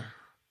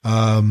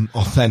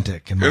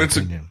 authentic in my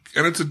opinion.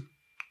 It's a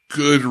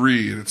good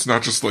read. It's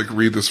not just like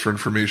read this for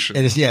information.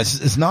 And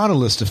it's not a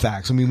list of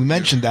facts. I mean, we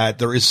mentioned that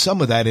there is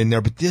some of that in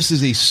there, but this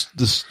is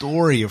the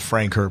story of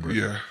Frank Herbert.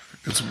 Yeah.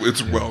 It's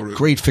well written.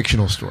 Great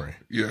fictional story.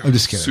 Yeah. I'm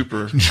just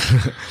kidding.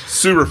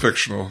 Super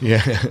fictional.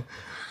 Yeah.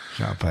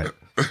 Not bad.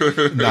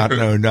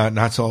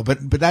 Not so.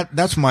 But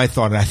that's my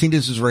thought. And I think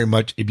this is very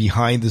much a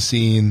behind the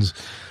scenes.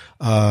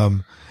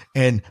 And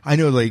I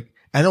know like,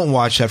 I don't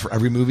watch that for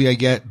every movie I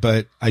get,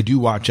 but I do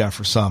watch that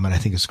for some, and I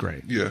think it's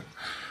great. Yeah.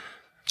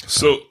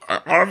 So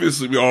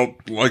obviously we all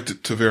liked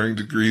it to varying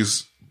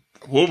degrees.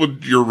 What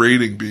would your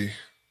rating be,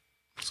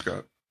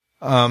 Scott?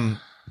 Then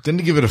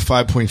to give it a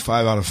 5.5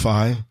 out of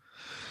 5.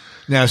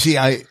 Now, see,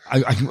 I'm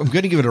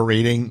going to give it a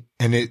rating,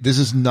 and this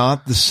is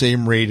not the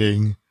same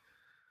rating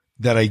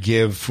that I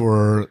give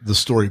for the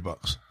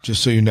storybooks,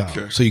 just so you know.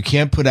 Okay. So you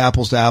can't put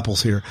apples to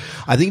apples here.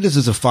 I think this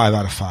is a 5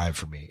 out of 5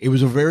 for me. It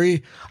was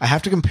I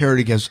have to compare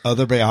it against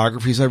other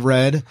biographies I've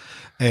read,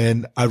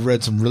 and I've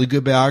read some really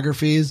good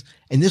biographies,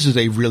 and this is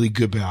a really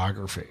good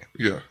biography.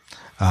 Yeah.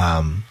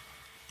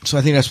 So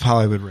I think that's how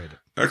I would rate it.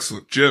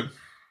 Excellent. Jim?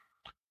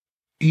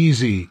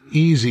 Easy,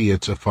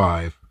 it's a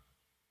 5.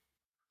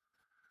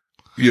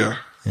 Yeah.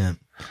 Yeah.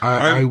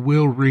 I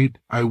will read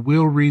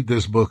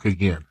this book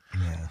again.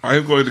 Yeah. I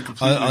am going to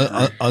completely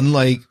agree.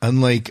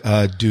 Unlike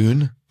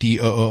Dune,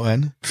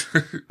 Doon.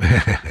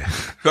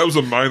 That was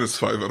a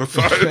 -5 out of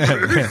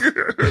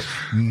 5.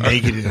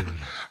 Negative.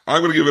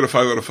 I'm going to give it a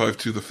 5 out of 5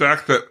 too. The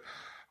fact that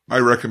I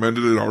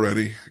recommended it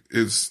already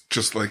is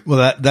just like,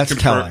 well, that's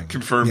telling.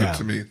 Confirmed it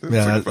to me.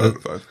 That's like a 5 out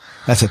of 5.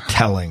 That's a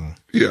telling.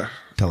 Yeah.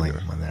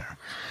 One there.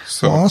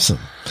 So awesome.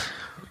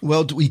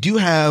 Well, we do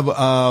have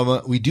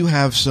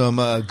some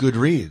good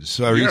reads.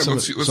 So I read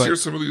let's hear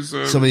some of these.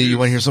 You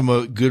want to hear some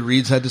of good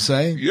reads had to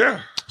say? Yeah.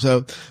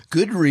 So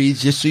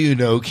Goodreads, just so you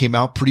know, came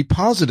out pretty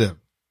positive.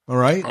 All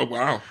right. Oh,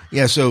 wow.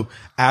 Yeah. So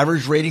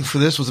average rating for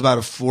this was about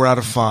a 4 out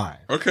of 5.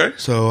 Okay.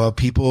 So,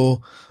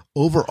 people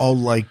overall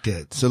liked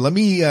it. So let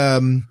me,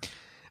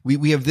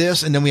 we have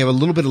this, and then we have a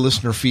little bit of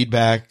listener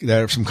feedback.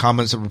 There are some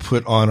comments that were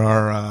put on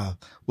our,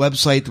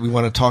 website that we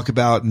want to talk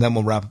about, and then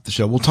we'll wrap up the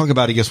show. We'll talk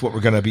about, I guess, what we're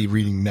going to be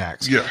reading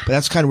next. Yeah. But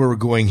that's kind of where we're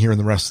going here in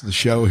the rest of the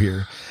show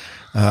here.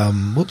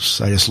 Whoops.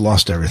 I just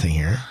lost everything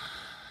here.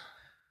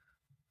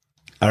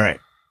 All right.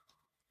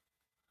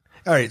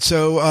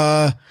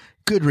 So,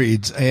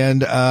 Goodreads.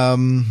 And,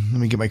 let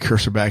me get my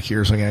cursor back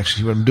here so I can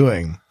actually see what I'm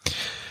doing.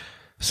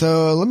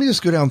 So let me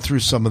just go down through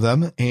some of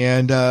them,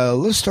 and,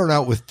 let's start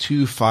out with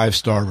 2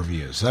 5-star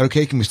reviews. Is that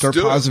okay? Can we start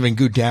positive and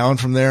go down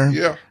from there?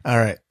 Yeah. All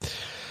right.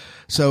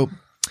 So,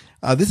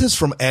 this is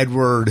from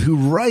Edward, who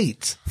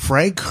writes,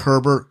 Frank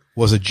Herbert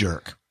was a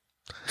jerk,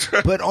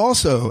 but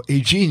also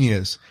a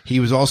genius. He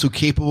was also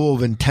capable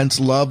of intense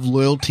love,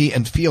 loyalty,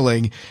 and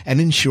feeling, and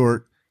in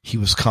short, he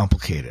was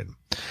complicated.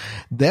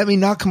 That may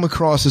not come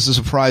across as a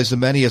surprise to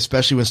many,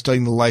 especially when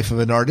studying the life of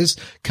an artist.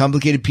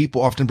 Complicated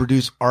people often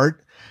produce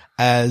art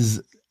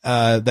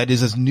that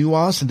is as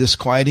nuanced and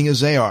disquieting as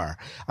they are.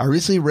 I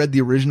recently read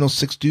the original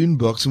 6 Dune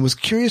books and was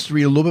curious to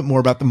read a little bit more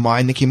about the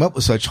mind that came up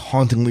with such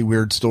hauntingly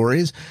weird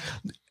stories.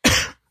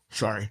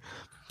 Sorry.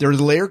 There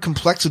is a layered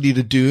complexity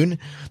to Dune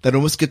that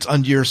almost gets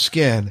under your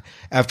skin.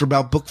 After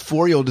about book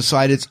 4, you'll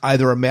decide it's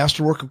either a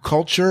masterwork of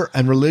culture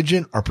and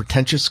religion or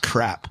pretentious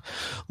crap.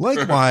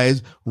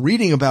 Likewise,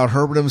 reading about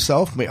Herbert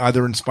himself may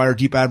either inspire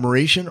deep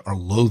admiration or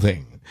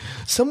loathing.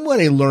 Somewhat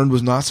I learned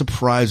was not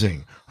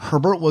surprising.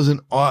 Herbert was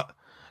an autodidact,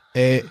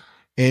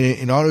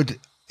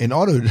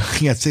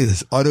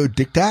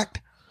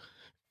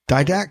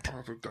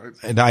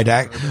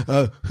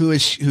 who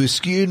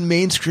eschewed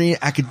mainstream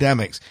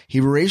academics. He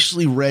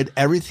voraciously read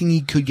everything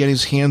he could get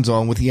his hands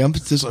on, with the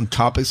emphasis on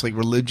topics like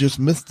religious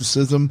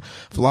mysticism,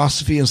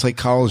 philosophy, and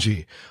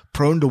psychology.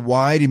 Prone to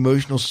wide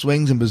emotional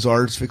swings and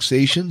bizarre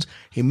fixations,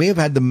 he may have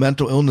had the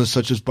mental illness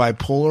such as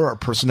bipolar or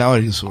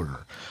personality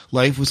disorder.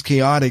 Life was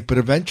chaotic but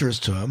adventurous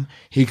to him.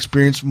 He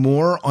experienced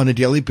more on a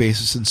daily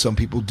basis than some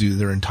people do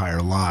their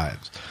entire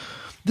lives.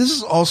 This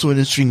is also an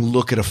interesting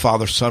look at a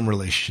father-son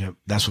relationship.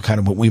 That's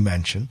what we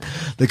mentioned.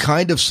 The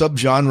kind of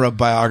subgenre of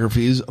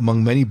biographies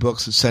among many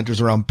books that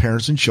centers around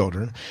parents and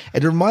children.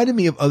 It reminded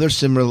me of other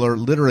similar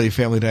literary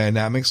family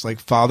dynamics like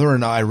Father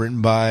and I,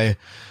 written by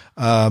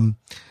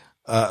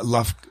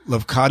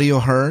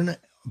Lafcadio Hearn,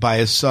 by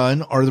his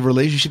son, or the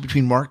relationship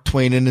between Mark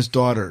Twain and his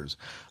daughters.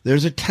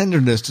 There's a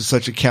tenderness to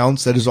such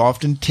accounts that is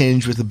often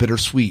tinged with the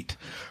bittersweet.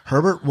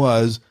 Herbert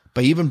was,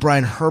 by even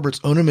Brian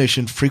Herbert's own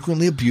admission,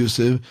 frequently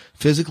abusive,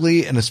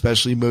 physically and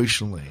especially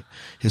emotionally.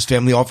 His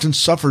family often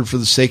suffered for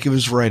the sake of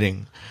his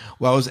writing.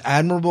 While his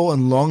admirable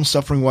and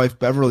long-suffering wife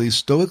Beverly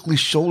stoically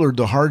shouldered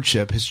the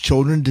hardship, his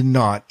children did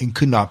not and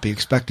could not be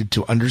expected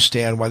to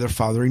understand why their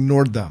father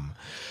ignored them.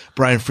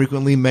 Brian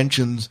frequently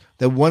mentions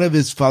that one of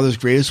his father's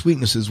greatest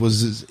weaknesses was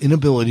his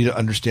inability to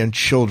understand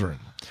children.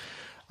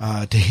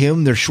 To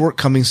him, their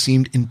shortcomings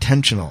seemed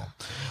intentional,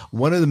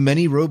 one of the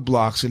many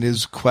roadblocks in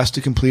his quest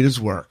to complete his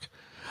work.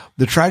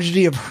 The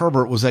tragedy of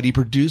Herbert was that he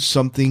produced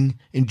something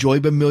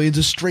enjoyed by millions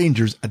of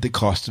strangers at the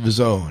cost of his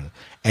own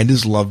and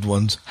his loved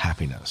ones'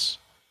 happiness.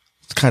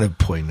 It's kind of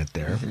poignant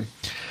there. Mm-hmm.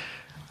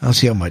 I'll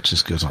see how much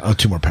this goes on. Oh,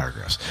 2 more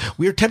paragraphs.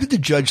 We are tempted to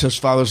judge such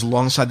fathers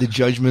alongside the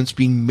judgments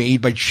being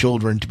made by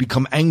children, to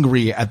become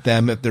angry at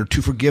them if they're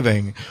too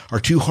forgiving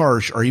or too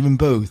harsh or even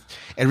both.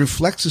 It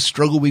reflects the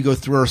struggle we go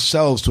through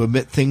ourselves to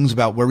admit things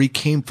about where we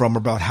came from or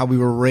about how we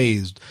were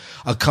raised,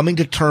 a coming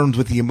to terms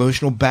with the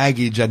emotional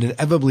baggage that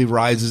inevitably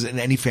rises in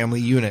any family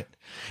unit.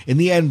 In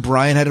the end,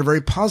 Brian had a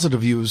very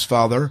positive view of his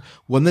father,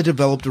 one that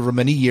developed over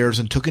many years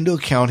and took into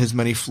account his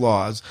many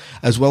flaws,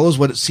 as well as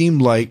what it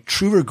seemed like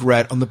true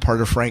regret on the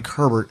part of Frank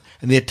Herbert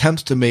and the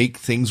attempts to make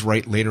things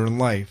right later in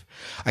life.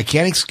 I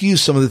can't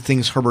excuse some of the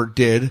things Herbert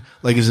did,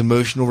 like his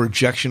emotional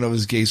rejection of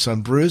his gay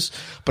son Bruce,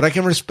 but I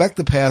can respect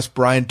the path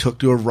Brian took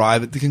to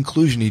arrive at the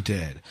conclusion he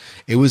did.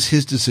 It was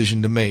his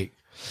decision to make.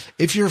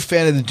 If you're a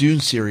fan of the Dune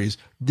series,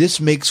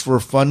 this makes for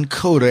a fun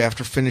coda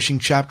after finishing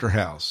Chapter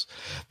House.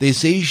 They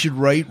say you should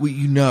write what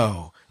you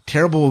know.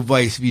 Terrible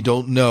advice if you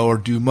don't know or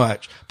do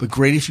much, but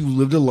great if you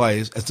lived a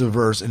life as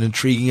diverse and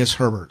intriguing as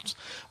Herbert's.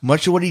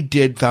 Much of what he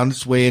did found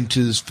its way into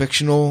his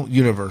fictional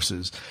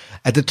universes.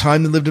 At the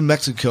time, they lived in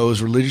Mexico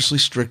as religiously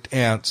strict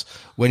aunts,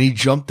 when he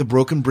jumped the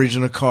broken bridge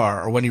in a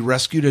car, or when he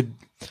rescued a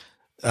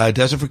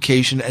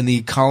desertification and the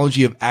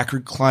ecology of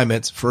acrid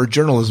climates for a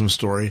journalism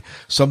story,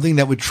 something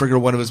that would trigger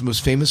one of his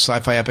most famous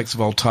sci-fi epics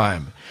of all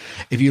time.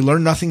 If you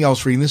learn nothing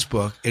else reading this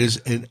book, it is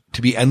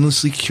to be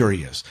endlessly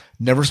curious.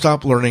 Never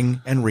stop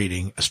learning and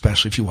reading,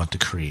 especially if you want to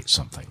create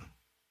something.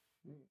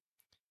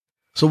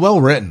 So well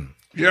written.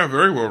 Yeah,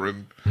 very well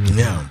written.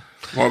 Yeah.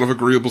 A lot of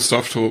agreeable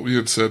stuff to what we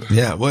had said.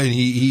 Yeah, well, and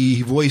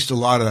he voiced a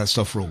lot of that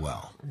stuff real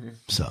well. Mm-hmm.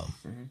 So,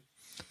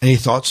 any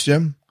thoughts,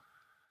 Jim?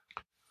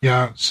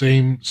 Yeah,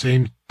 same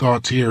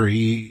thoughts here.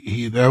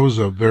 He that was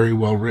a very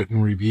well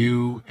written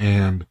review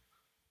and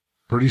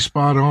pretty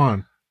spot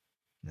on.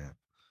 Yeah.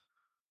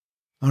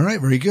 All right,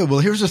 very good. Well,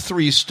 here's a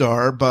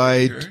 3-star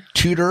by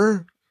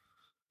Tudor.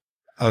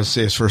 I'll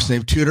say his first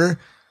name, Tudor,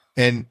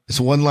 and it's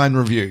a 1-line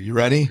review. You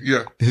ready?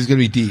 Yeah. This is going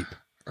to be deep.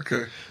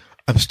 Okay.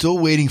 I'm still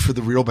waiting for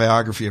the real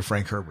biography of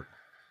Frank Herbert.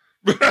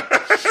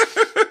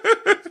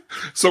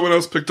 Someone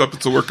else picked up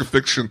it's a work of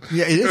fiction.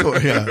 Yeah, it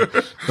is. Yeah.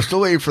 I'm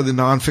still waiting for the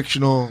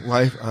non-fictional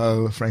life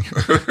of Frank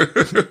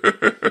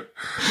Herbert.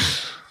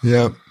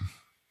 Yeah.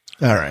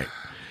 All right.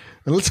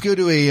 Now let's go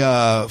to a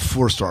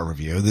 4-star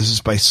review. This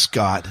is by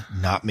Scott,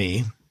 not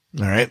me.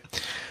 All right.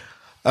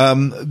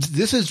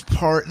 This is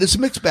a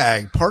mixed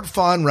bag. Part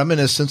fond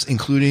reminiscence,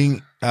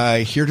 including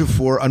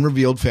heretofore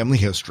unrevealed family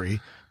history.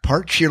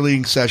 Part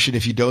cheerleading session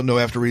if you don't know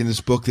after reading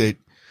this book that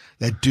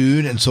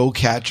Dune and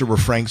Soulcatcher were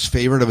Frank's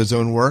favorite of his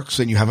own works,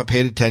 and you haven't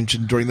paid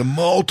attention during the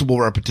multiple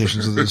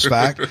repetitions of this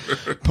fact.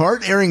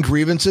 Part airing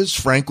grievances.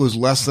 Frank was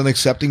less than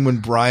accepting when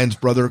Brian's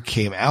brother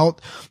came out.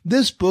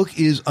 This book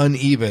is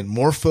uneven,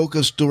 more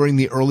focused during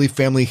the early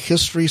family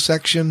history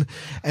section,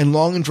 and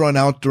long and drawn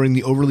out during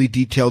the overly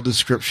detailed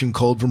description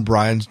culled from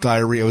Brian's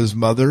diary of his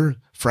mother,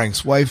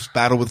 Frank's wife's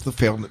battle with the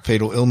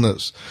fatal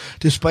illness.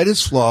 Despite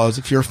its flaws,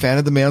 if you're a fan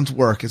of the man's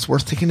work, it's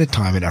worth taking the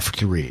time and effort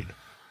to read.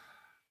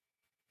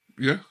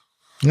 Yeah.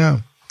 Yeah.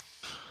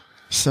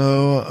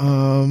 So,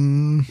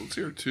 let's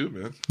hear it too,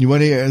 man. You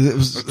want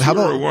to? How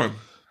about 1?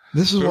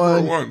 This is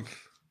one.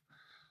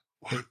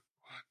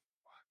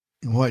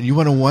 What you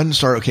want a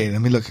 1-star? Okay,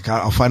 let me look.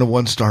 I'll find a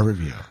 1-star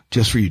review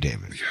just for you,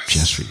 David. Yes.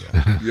 Just for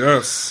you.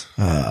 Yes.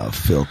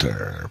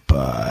 Filter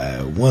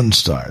by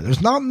 1-star.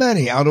 There's not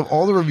many. Out of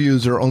all the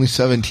reviews, there are only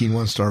 17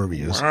 1-star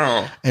reviews.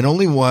 Wow. And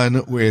only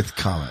one with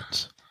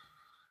comments.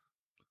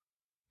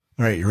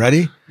 All right, you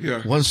ready?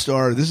 Yeah.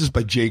 1-star. This is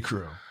by J.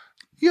 Crew.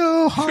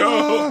 Yo,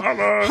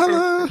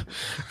 holla.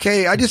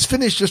 Okay, I just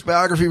finished this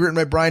biography written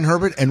by Brian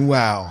Herbert, and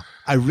wow,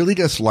 I really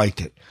just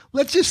liked it.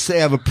 Let's just say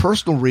I have a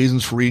personal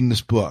reasons for reading this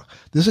book.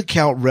 This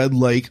account read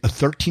like a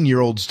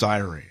 13-year-old's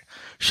diary,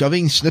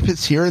 shoving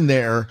snippets here and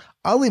there,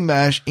 oddly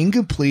mashed,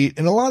 incomplete,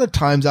 and a lot of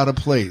times out of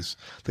place.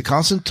 The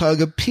constant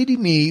tug of pity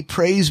me,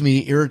 praise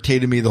me,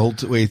 irritated me the whole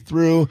way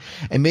through,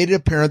 and made it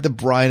apparent that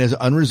Brian has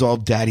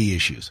unresolved daddy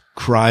issues.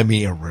 Cry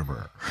me a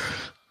river.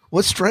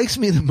 What strikes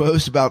me the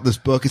most about this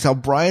book is how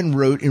Brian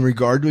wrote in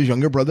regard to his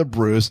younger brother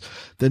Bruce,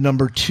 the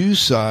number 2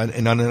 son,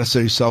 an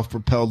unnecessary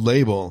self-propelled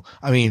label.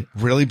 I mean,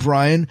 really,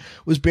 Brian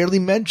was barely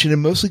mentioned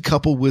and mostly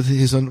coupled with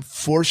his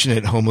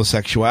unfortunate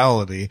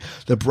homosexuality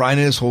that Brian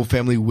and his whole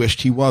family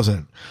wished he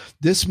wasn't.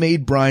 This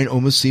made Brian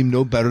almost seem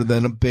no better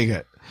than a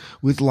bigot.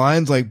 With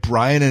lines like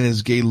Brian and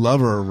his gay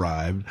lover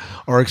arrived,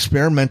 or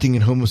experimenting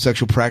in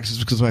homosexual practices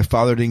because my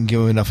father didn't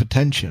give him enough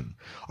attention.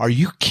 Are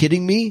you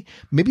kidding me?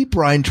 Maybe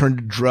Brian turned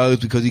to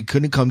drugs because he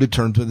couldn't come to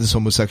terms with his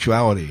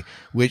homosexuality,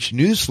 which,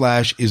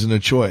 newsflash, isn't a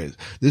choice.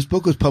 This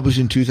book was published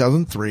in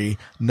 2003,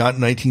 not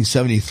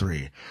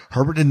 1973.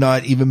 Herbert did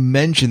not even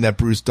mention that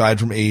Bruce died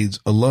from AIDS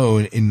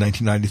alone in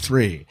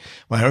 1993.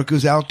 My heart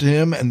goes out to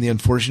him and the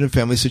unfortunate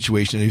family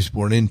situation that he was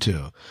born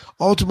into.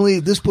 Ultimately,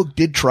 this book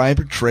did try and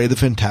portray the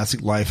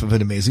fantastic life of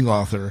an amazing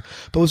author,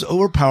 but was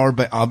overpowered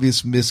by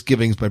obvious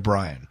misgivings by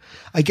Brian.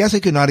 I guess I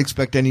could not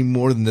expect any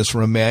more than this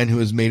from a man who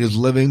has made his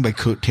living by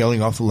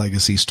coattailing off the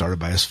legacy started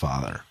by his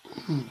father.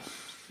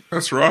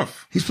 That's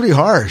rough. He's pretty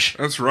harsh.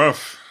 That's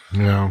rough.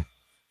 Yeah.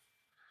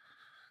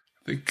 I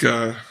think,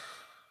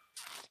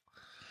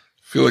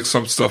 feel like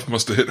some stuff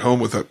must have hit home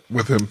with him.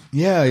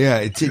 Yeah.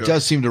 It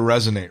does seem to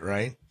resonate,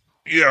 right?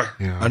 Yeah.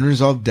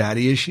 Unresolved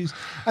daddy issues.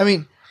 I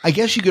mean, I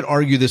guess you could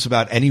argue this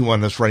about anyone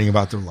that's writing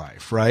about their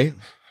life, right?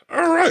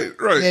 All right.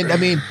 And I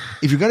mean,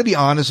 if you're going to be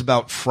honest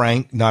about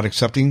Frank not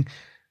accepting,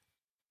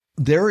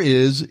 there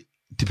is,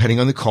 depending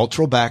on the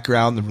cultural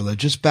background, the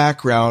religious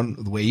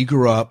background, the way you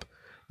grew up,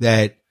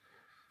 that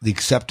the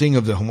accepting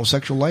of the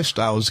homosexual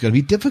lifestyle is going to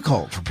be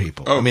difficult for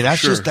people. Oh, I mean, that's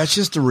sure. that's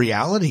just the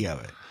reality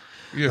of it.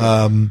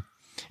 Yeah.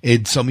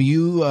 And some of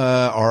you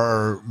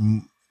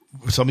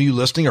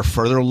listening are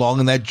further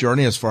along in that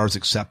journey as far as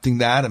accepting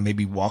that and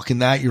maybe walking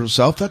that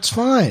yourself. That's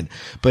fine.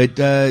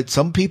 But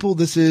some people,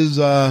 this is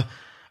you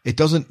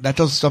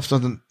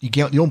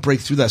don't break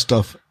through that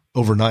stuff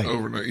overnight.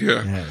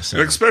 Yeah. So.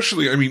 And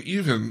especially, I mean,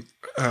 even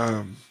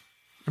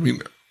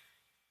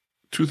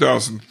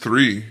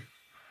 2003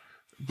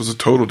 was a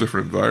total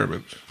different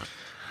environment.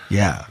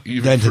 Yeah.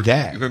 Even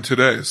than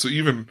today. So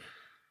even,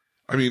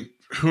 I mean,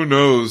 who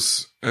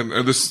knows? And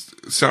this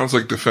sounds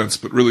like defense,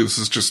 but really this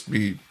is just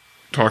me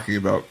talking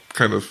about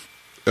kind of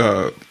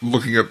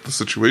looking at the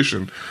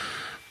situation.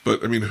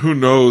 But I mean, who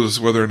knows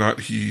whether or not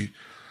he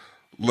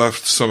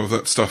left some of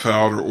that stuff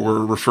out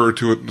or referred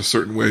to it in a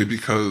certain way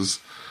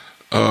because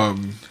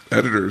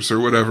editors or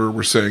whatever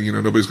were saying,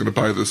 nobody's going to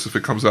buy this if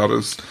it comes out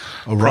as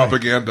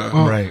propaganda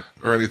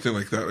or anything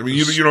like that. I mean,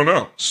 you don't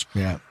know.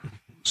 Yeah.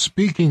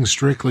 Speaking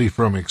strictly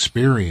from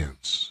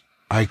experience,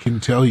 I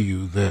can tell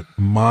you that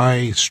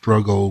my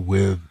struggle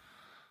with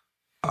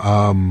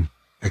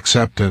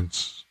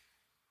acceptance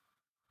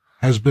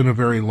has been a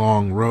very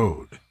long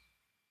road.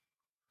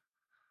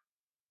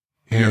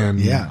 And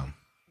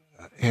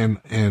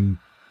and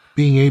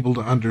being able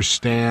to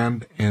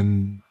understand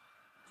and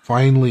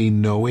finally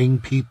knowing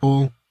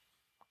people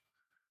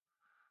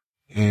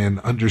and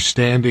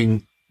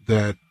understanding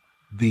that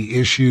the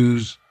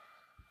issues,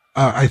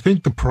 I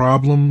think the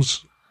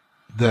problems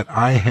that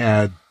I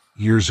had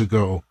years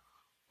ago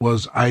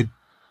was I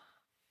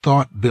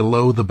thought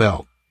below the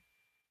belt.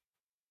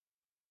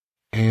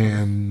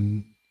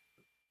 And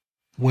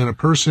when a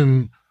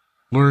person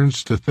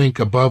learns to think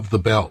above the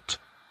belt,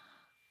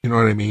 you know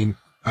what I mean?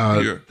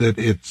 That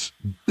it's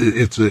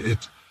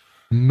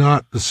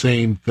not the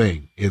same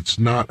thing. It's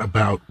not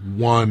about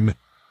one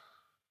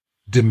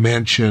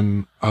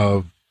dimension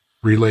of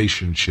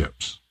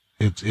relationships.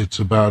 It's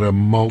about a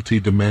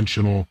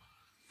multi-dimensional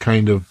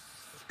kind of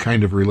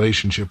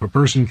relationship. A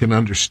person can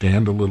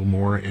understand a little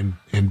more and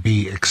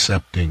be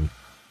accepting.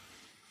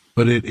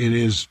 But it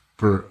is,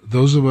 for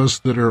those of us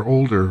that are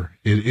older,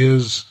 it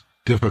is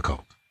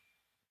difficult.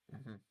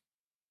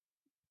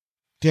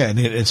 Yeah,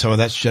 and some of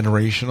that's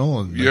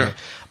generational,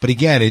 but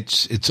again,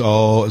 it's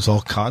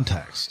all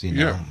context,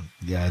 Yeah,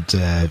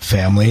 it's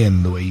family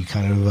and the way you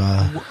kind of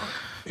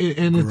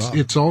and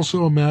it's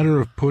also a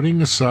matter of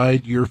putting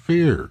aside your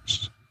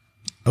fears.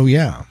 Oh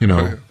yeah,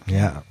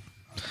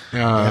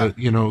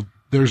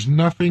 there's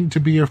nothing to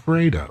be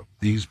afraid of.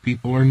 These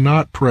people are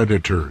not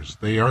predators.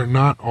 They are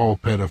not all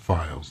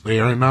pedophiles. They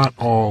are not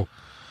all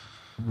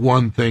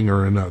one thing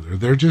or another.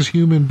 They're just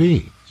human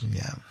beings.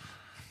 Yeah.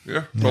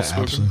 Well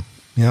spoken. Absolutely.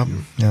 Yep.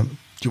 Do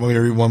you want me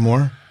to read one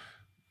more?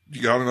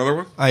 You got another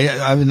one? I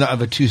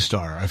have a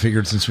 2-star. I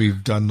figured since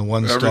we've done the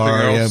 1-star,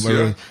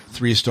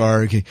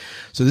 3-star. Okay.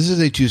 So this is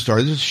a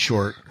 2-star. This is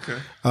short. Okay.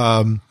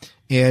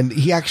 And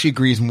he actually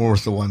agrees more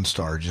with the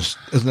 1-star, just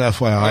as an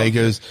FYI. He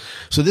goes,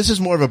 so this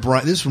is more of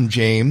this is from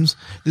James.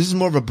 This is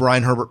more of a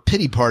Brian Herbert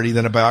pity party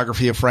than a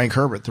biography of Frank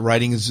Herbert. The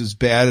writing is as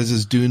bad as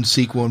his Dune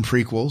sequel and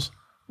prequels.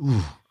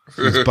 Ooh.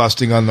 He's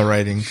busting on the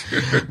writing.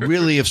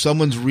 Really, if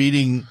someone's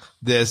reading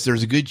this,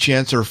 there's a good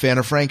chance they're a fan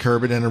of Frank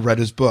Herbert and have read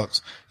his books.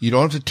 You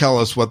don't have to tell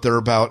us what they're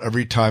about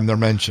every time they're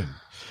mentioned.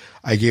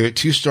 I gave it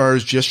 2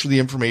 stars just for the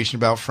information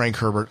about Frank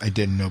Herbert I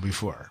didn't know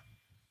before.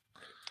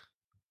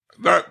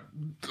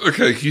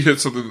 He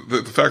hit something.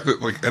 The fact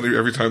that like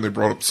every time they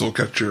brought up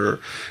Soulcatcher or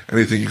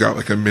anything, you got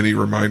like a mini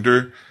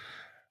reminder.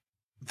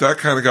 that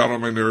kind of got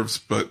on my nerves,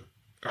 but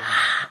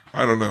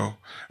I don't know.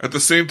 At the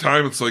same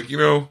time, it's like,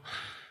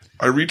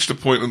 I reached a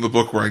point in the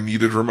book where I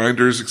needed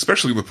reminders,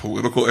 especially in the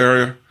political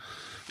area.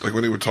 Like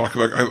when he would talk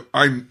about,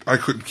 I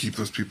couldn't keep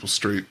those people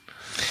straight.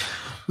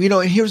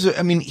 And here's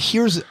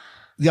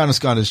the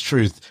honest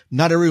truth.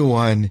 Not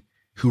everyone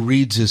who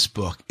reads this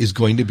book is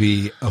going to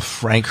be a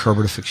Frank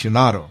Herbert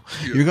aficionado.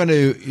 Yeah. You're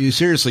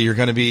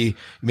going to be,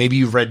 maybe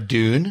you've read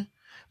Dune,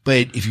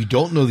 but if you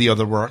don't know the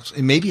other works,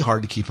 it may be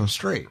hard to keep them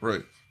straight.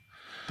 Right.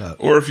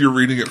 Or if you're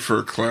reading it for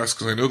a class,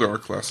 because I know there are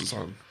classes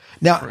on.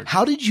 Now, Frank.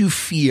 How did you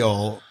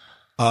feel?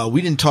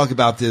 We didn't talk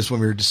about this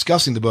when we were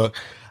discussing the book.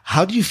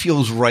 How do you feel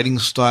his writing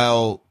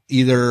style?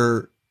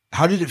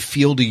 How did it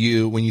feel to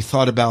you when you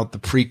thought about the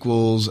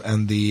prequels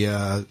and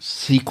the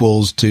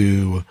sequels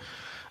to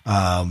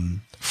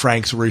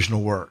Frank's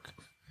original work?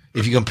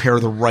 If you compare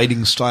the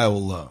writing style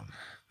alone.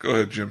 Go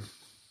ahead, Jim.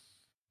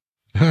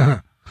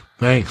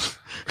 Thanks.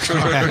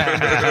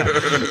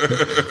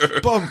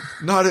 Bum,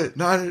 not it.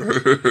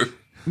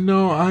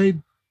 No,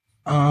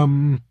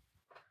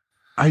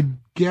 I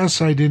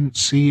guess I didn't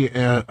see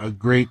a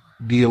great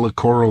deal of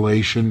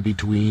correlation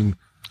between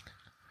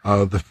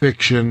the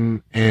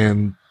fiction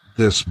and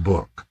this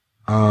book.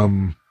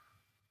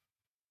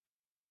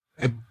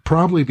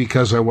 Probably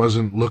because I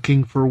wasn't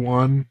looking for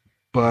one,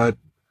 but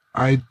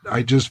I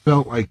just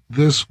felt like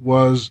this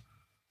was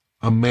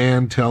a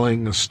man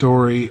telling a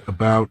story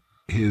about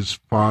his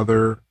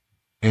father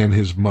and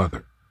his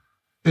mother.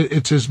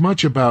 It's as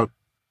much about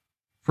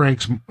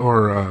Frank's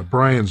or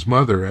Brian's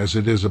mother as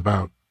it is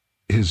about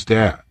his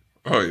dad.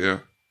 Oh yeah.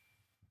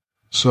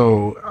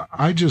 So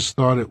I just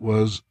thought it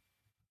was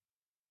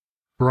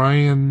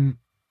Brian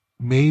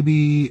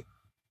maybe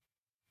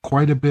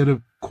quite a bit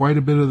of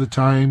the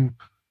time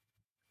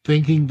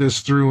thinking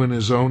this through in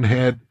his own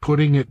head,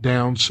 putting it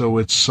down so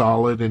it's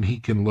solid and he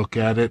can look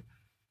at it,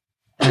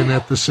 and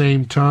at the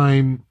same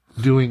time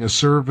doing a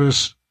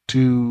service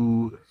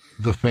to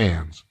the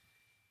fans.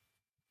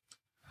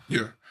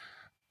 Yeah.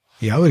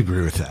 Yeah, I would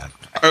agree with that.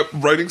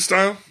 Writing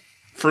style,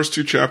 first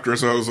 2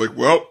 chapters, I was like,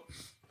 well,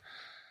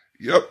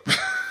 yep.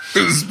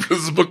 This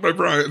is a book by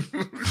Brian.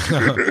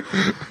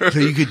 So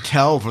you could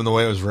tell from the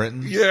way it was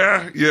written?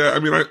 Yeah.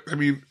 I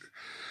mean,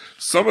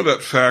 some of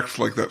that fact,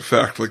 like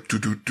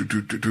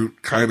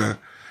kind of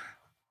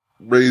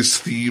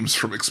raised themes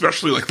from,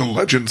 especially like the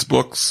Legends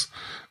books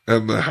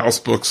and the House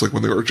books, like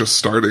when they were just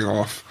starting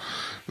off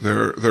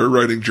their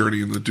writing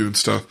journey in the Dune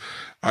stuff.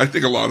 I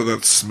think a lot of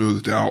that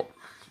smoothed out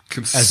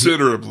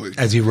considerably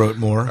as he wrote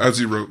more.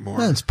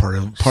 That's part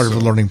of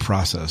the learning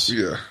process.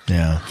 Yeah.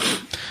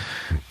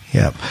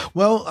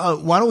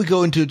 Well, why don't we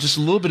go into just a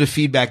little bit of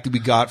feedback that we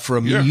got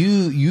from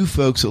you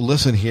folks that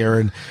listen here,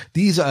 and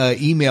these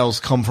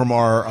emails come from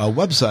our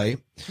website,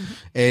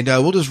 and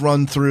we'll just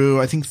run through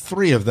I think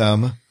 3 of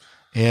them,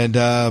 and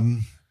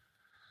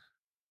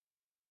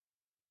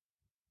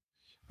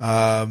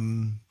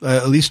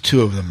at least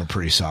 2 of them are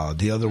pretty solid.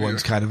 The other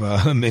one's kind of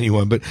a mini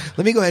one, but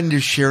let me go ahead and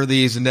just share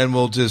these, and then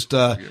we'll just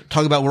talk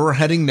about where we're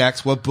heading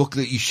next, what book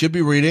that you should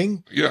be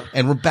reading. Yeah.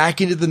 And we're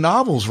back into the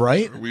novels,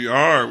 right? We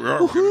are.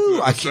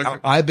 Woohoo!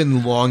 I've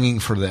been longing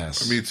for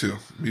this. Me too.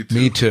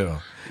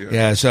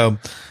 Yeah. So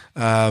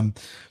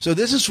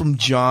this is from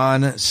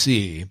John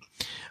C.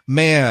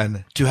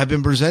 Man, to have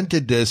been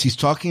presented this, he's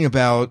talking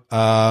about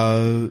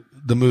the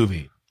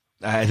movie.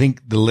 I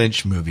think the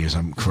Lynch movie, as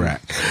I'm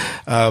correct.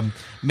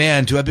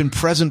 Man, to have been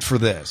present for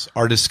this,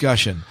 our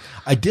discussion.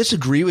 I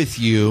disagree with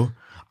you.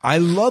 I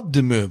loved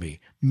the movie.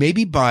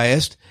 Maybe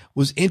biased,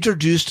 was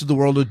introduced to the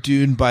world of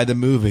Dune by the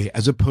movie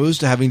as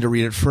opposed to having to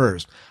read it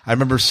first. I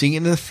remember seeing it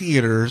in the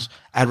theaters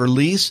at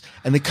release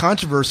and the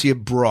controversy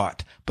it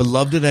brought, but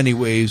loved it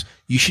anyways.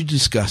 You should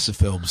discuss the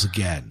films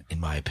again, in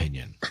my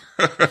opinion.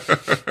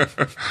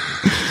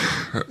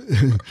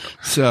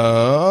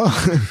 So...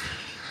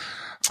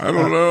 I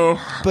don't know.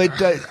 But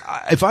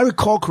if I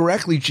recall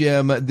correctly,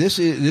 Jim, this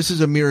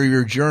is a mirror of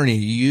your journey.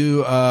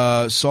 You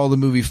saw the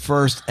movie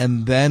first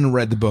and then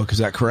read the book. Is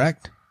that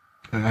correct?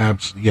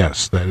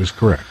 Yes, that is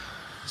correct.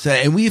 So,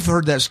 and we've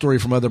heard that story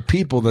from other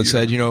people that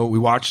said, we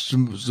watched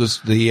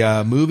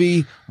the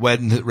movie,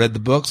 read the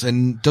books,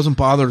 and it doesn't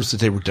bother us that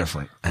they were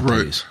different.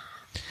 Right.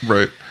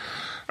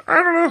 I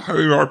don't know. I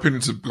mean, our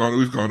opinions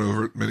we've gone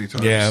over it many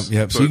times.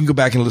 Yeah. But, so you can go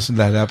back and listen to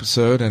that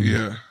episode.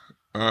 And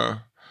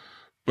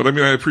but I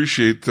mean, I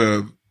appreciate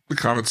the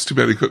comments. Too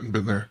bad he couldn't have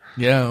been there.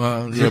 Yeah,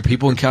 well,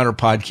 people encounter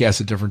podcasts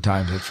at different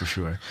times, that's for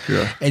sure.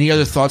 Yeah. Any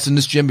other thoughts on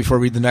this, Jim, before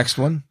I read the next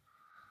one?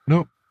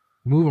 Nope.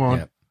 Move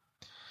on.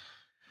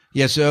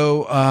 Yeah,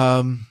 so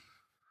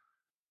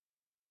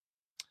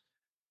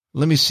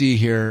let me see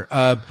here.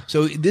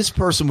 So this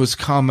person was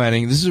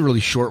commenting. This is a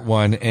really short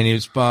one, and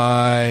it's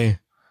by...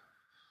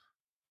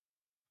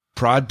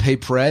 Prod Pay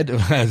Pred.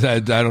 I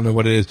don't know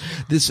what it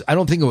is. I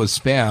don't think it was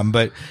spam,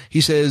 but he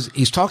says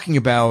he's talking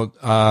about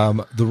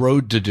The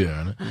Road to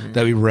Dune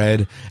that we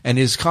read, and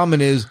his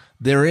comment is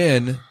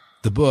therein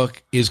the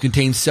book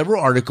contains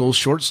several articles,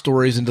 short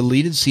stories, and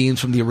deleted scenes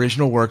from the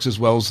original works, as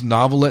well as a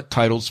novelette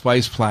titled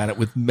Spice Planet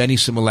with many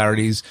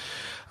similarities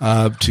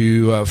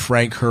to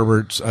Frank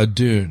Herbert's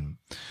Dune.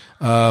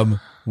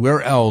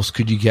 Where else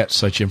could you get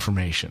such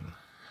information?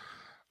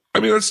 I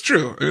mean, that's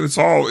true. I mean, it's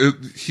all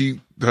he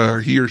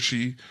or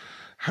she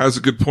has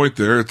a good point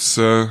there. It's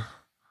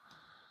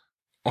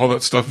all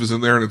that stuff is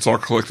in there, and it's all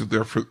collected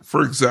there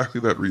for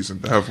exactly that reason,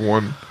 to have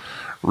one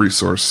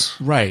resource.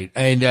 Right.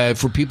 And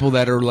for people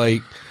that are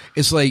like,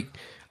 it's like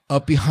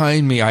up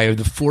behind me, I have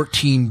the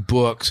 14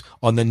 books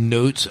on the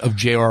notes of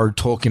J.R.R.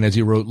 Tolkien as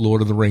he wrote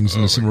Lord of the Rings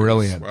and the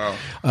Silmarillion.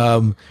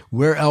 Wow.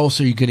 Where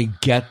else are you going to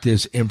get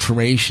this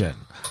information?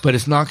 But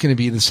it's not going to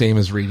be the same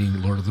as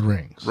reading Lord of the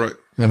Rings. Right.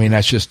 I mean,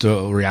 that's just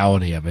a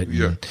reality of it.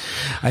 Yeah. And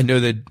I know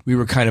that we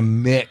were kind of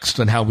mixed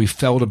on how we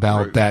felt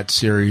about that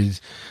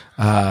series.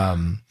 But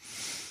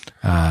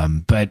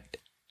I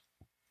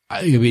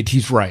mean,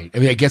 he's right. I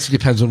mean, I guess it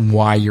depends on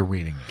why you're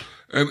reading it.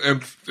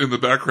 And in the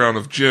background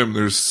of Jim,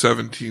 there's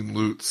 17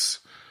 loots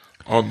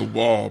on the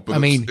wall. But I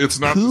mean, it's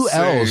not who the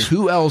same. else?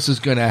 Who else is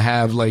going to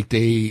have like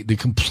the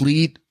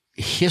complete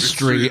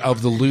history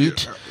of the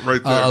loot,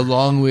 right there.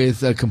 Along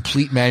with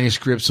complete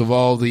manuscripts of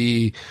all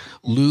the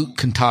loot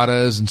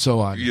cantatas and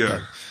so on.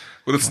 Yeah,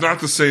 but it's not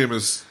the same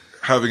as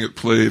having it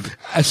played,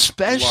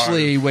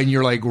 especially live. When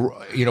you're like,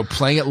 you know,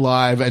 playing it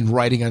live and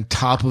writing on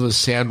top of a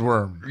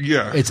sandworm.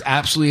 Yeah, it's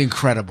absolutely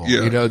incredible.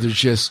 Yeah. You know, there's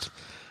just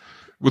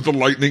with the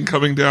lightning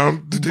coming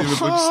down, the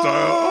David Lynch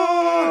style.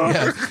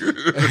 Yeah.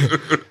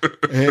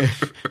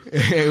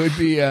 It would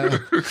be.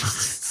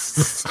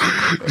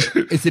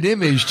 It's an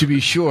image to be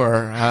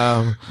sure.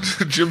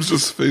 Jim's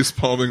just face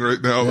palming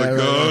right now, like,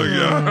 oh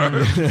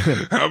yeah,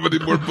 how many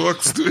more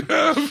books do we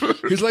have?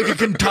 He's like a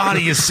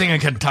cantata. You sing a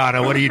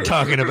cantata. What are you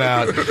talking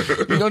about?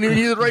 You don't even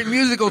need the right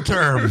musical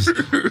terms.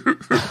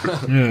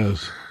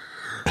 Yes.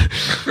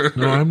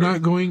 No, I'm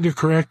not going to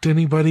correct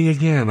anybody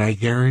again. I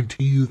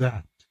guarantee you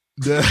that.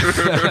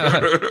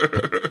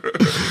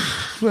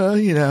 Well,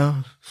 you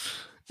know.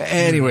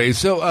 Anyway,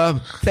 so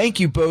thank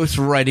you both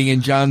for writing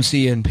in, John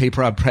C. and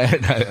Payprod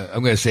Pred.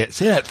 I'm going to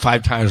say that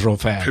 5 times real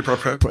fast.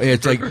 Payprod Pred.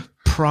 It's like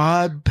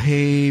Prod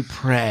Pay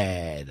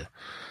Pred,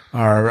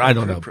 or I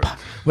don't know,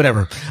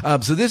 whatever.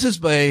 So this is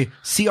by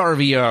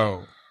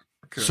CRVO.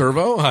 Okay.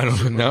 Servo? I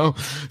don't know.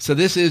 So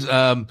this is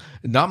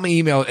not my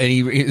email.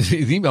 His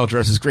email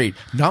address is great.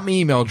 Not my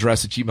email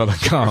address at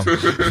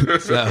gmail.com.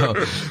 So,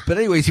 but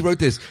anyways, he wrote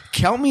this.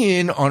 Count me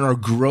in on our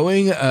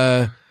growing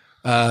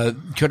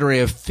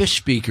coterie of fish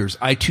speakers.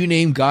 I too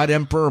named God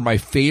Emperor my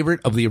favorite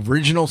of the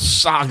original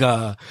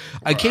saga.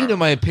 I came to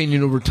my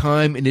opinion over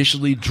time,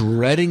 initially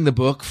dreading the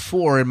book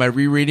 4 in my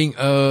rereading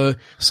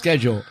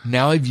schedule.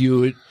 Now I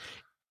view it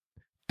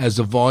as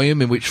a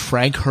volume in which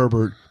Frank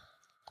Herbert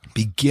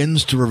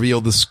begins to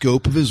reveal the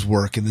scope of his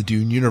work in the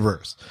Dune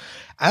universe.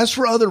 As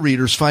for other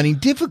readers finding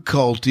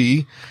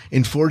difficulty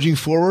in forging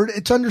forward,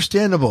 it's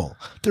understandable.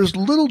 There's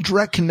little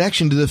direct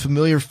connection to the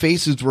familiar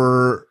faces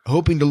we're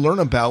hoping to learn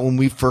about when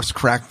we first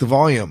cracked the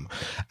volume.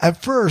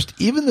 At first,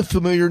 even the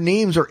familiar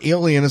names are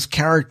alien as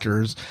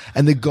characters,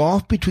 and the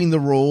gulf between the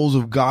roles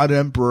of God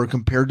Emperor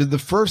compared to the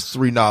first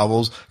 3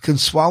 novels can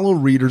swallow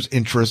readers'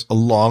 interest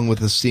along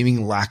with a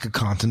seeming lack of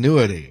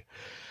continuity.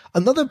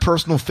 Another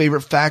personal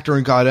favorite factor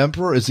in God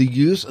Emperor is the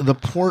use of the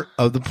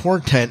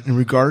portent in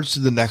regards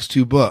to the next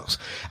 2 books,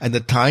 and the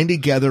tying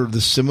together of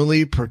the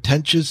similarly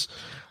pretentious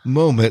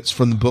moments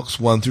from the books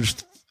 1 through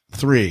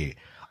 3.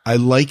 I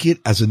like it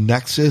as a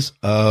nexus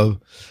of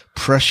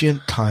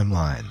prescient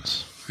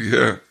timelines.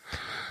 Yeah.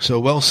 So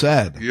well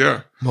said.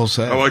 Yeah. Well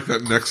said. I like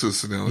that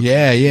nexus analogy.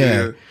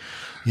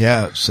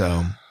 Yeah.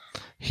 So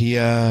he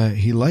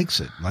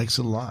likes it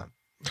a lot.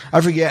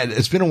 I forget.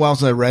 It's been a while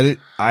since I read it.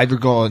 I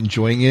recall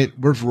enjoying it.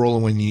 Where's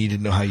Roland when you need to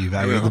know how you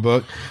evaluate the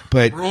book?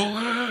 But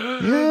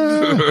Roland.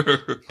 Yeah.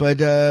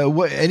 But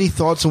what? Any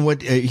thoughts on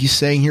what he's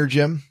saying here,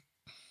 Jim?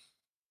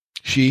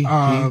 He? If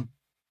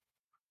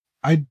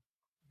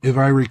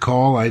I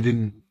recall, I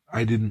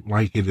didn't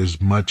like it as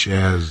much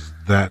as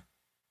that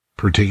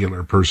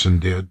particular person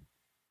did.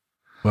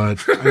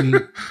 But I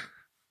mean,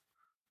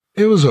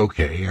 it was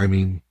okay. I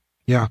mean,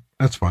 yeah,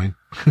 that's fine.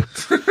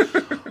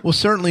 Well,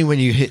 certainly when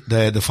you hit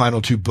the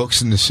final 2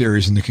 books in the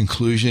series and the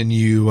conclusion,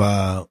 you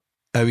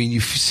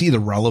see the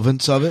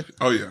relevance of it.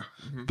 Oh yeah.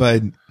 Mm-hmm.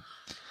 But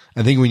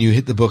I think when you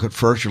hit the book at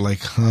first, you're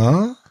like,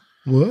 huh?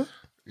 What?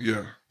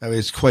 Yeah. I mean,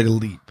 it's quite a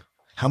leap.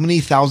 How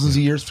many thousands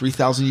of years?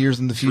 3,000 years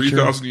in the future?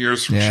 3,000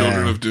 years from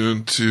Children of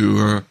Dune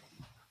to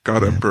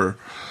God Emperor.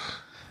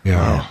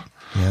 Yeah.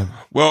 Yeah.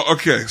 Well,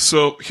 okay.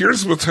 So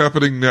here's what's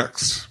happening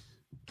next.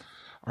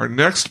 Our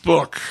next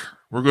book,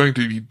 we're going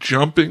to be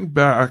jumping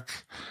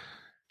back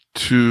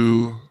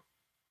to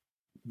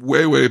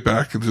way, way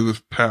back into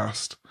the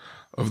past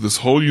of this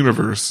whole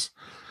universe.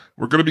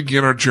 We're going to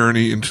begin our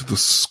journey into the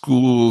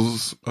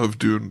Schools of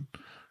Dune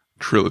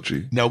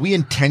trilogy. Now, we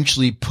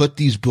intentionally put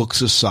these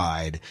books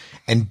aside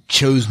and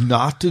chose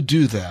not to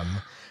do them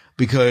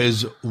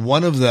because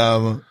one of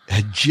them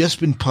had just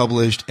been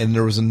published and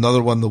there was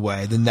another one the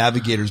way, the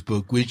Navigator's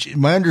book, which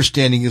my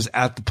understanding is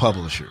at the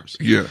publishers.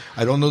 Yeah.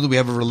 I don't know that we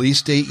have a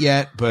release date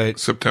yet, but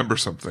September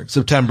something.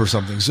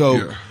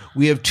 So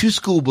we have 2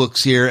 school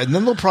books here, and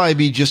then there'll probably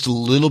be just a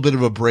little bit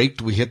of a break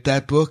till we hit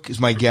that book, is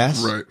my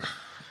guess. Right.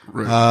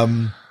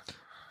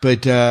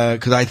 But,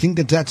 cause I think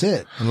that's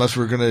it, unless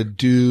we're going to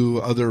do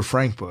other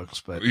Frank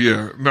books, but.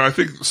 Yeah. No, I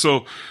think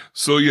so.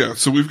 So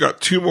we've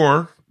got 2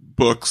 more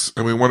books,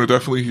 and we want to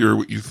definitely hear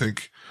what you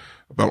think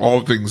about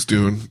all things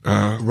Dune.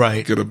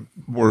 Right. Get a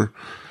more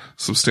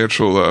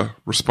substantial,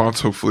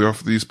 response, hopefully,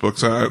 off of these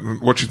books.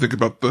 And what you think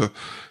about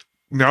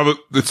now that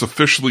it's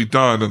officially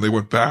done and they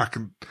went back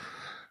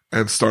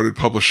and started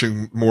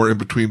publishing more in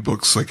between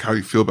books, like how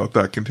you feel about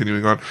that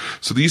continuing on.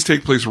 So these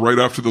take place right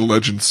after the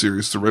Legend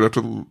series. So right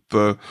after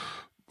the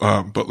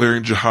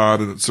Butlerian Jihad,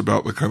 and it's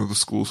about the kind of the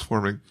schools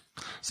forming.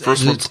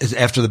 First one is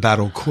after the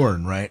Battle of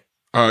Corn, right?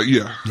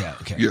 Yeah. Yeah.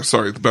 Okay. Yeah.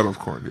 Sorry. The Battle of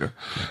Corn.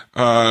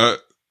 Yeah.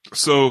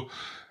 So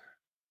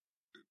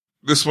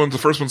this one, the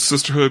first one's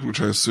Sisterhood,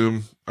 which I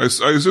assume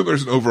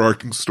there's an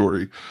overarching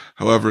story.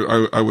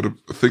 However, I would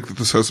think that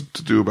this has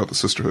to do about the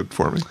Sisterhood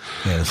forming.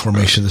 Yeah. The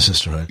formation of the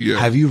Sisterhood. Yeah.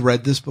 Have you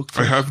read this book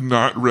first? I have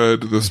not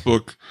read this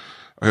book.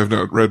 I have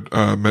not read,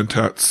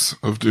 Mentats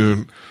of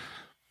Dune.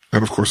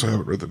 And of course I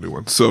haven't read the new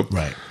one. So,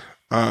 right.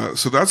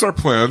 So that's our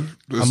plan.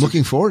 I'm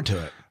looking forward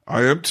to it.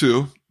 I am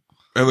too.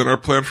 And then our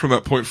plan from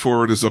that point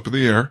forward is up in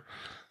the air.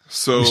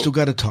 So we still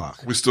got to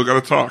talk.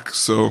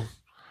 So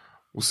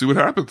we'll see what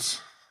happens.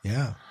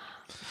 Yeah.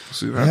 We'll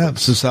see what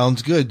happens. So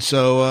sounds good.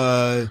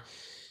 So,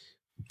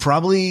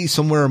 probably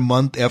somewhere a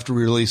month after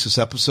we release this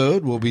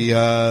episode, we'll be,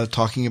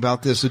 talking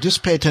about this. So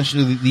just pay attention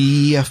to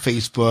the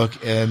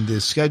Facebook and the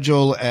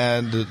schedule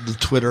and the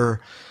Twitter,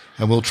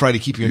 and we'll try to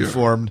keep you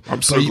informed.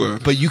 I'm so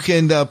glad. But you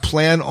can,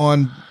 plan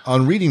on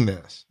reading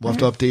this. We'll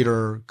have to update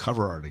our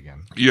cover art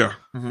again. Yeah.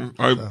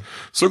 Mm-hmm. I'm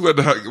so glad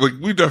to have,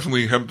 we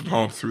definitely hemmed and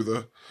hawed through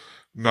the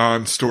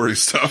non-story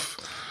stuff.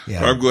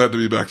 Yeah. I'm glad to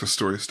be back to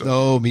story stuff.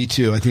 Oh, me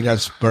too. I think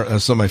that's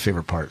some of my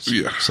favorite parts.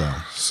 Yeah.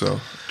 So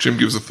Jim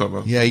gives a thumb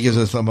up. Yeah, he gives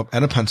a thumb up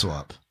and a pencil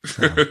up.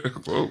 So.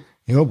 Whoa.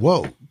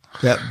 Whoa.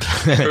 That,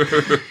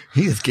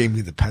 he just gave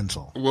me the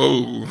pencil.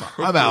 Whoa.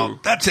 I'm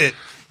out. That's it.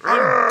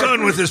 I'm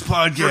done with this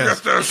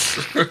podcast.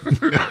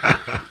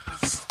 Forget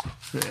this.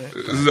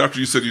 This is after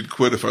you said you'd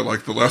quit if I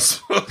liked the last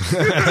one.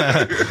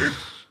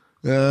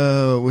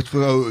 Which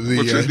one? Oh, I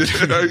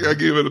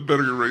gave it a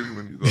better rating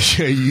than you thought.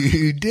 Yeah,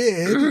 you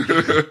did.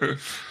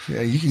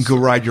 Yeah, you can go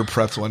ride your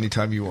pretzel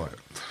anytime you want.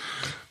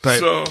 But,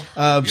 so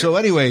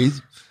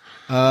anyways,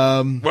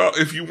 well,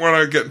 if you want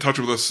to get in touch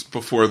with us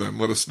before then,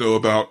 let us know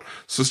about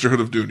Sisterhood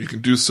of Dune. You can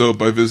do so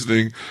by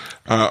visiting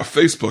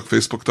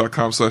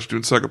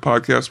Facebook.com/Dune Saga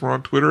Podcast. We're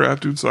on Twitter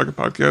 @Dune Saga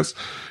Podcast.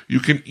 You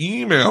can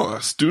email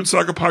us,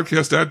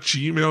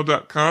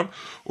 dunesagapodcast@gmail.com,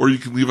 or you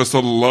can leave us a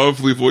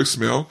lovely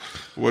voicemail,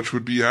 which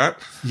would be at...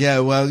 Yeah,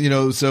 well,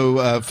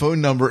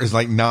 phone number is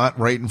not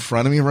right in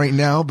front of me right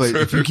now, but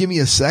if you give me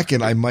a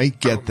second, I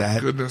might get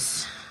that.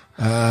 Goodness.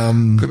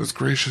 Goodness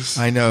gracious.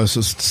 I know.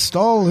 So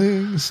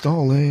stalling.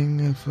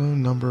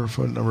 Phone number.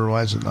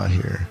 Why is it not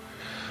here?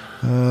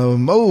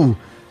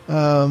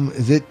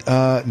 Is it?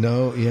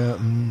 No. Yeah.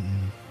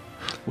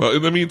 Well,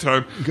 in the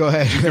meantime, go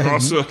ahead. You can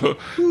also,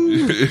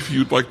 if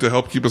you'd like to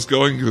help keep us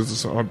going, you can visit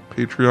us on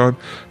Patreon,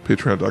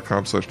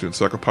 patreon.com/Dune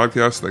Saga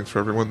Podcast. Thanks for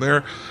everyone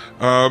there.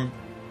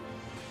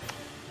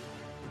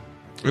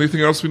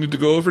 Anything else we need to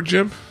go over,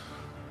 Jim?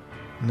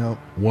 No.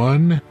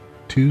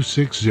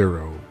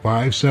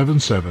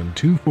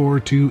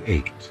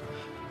 1-260-577-2428.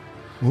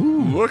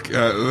 Ooh. Look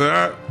at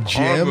that.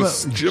 Jim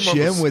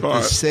with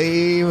the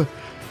save.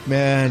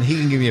 Man, he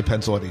can give me a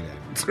pencil any day.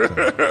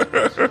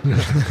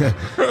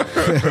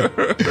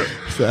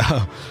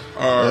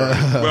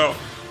 Well,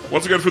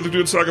 once again for the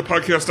Dune Saga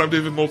Podcast, I'm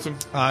David Moulton.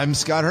 I'm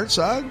Scott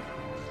Herzog.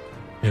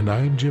 And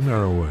I'm Jim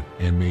Arrowwood.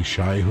 And may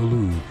Shai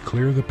Hulud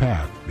clear the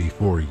path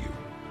before you.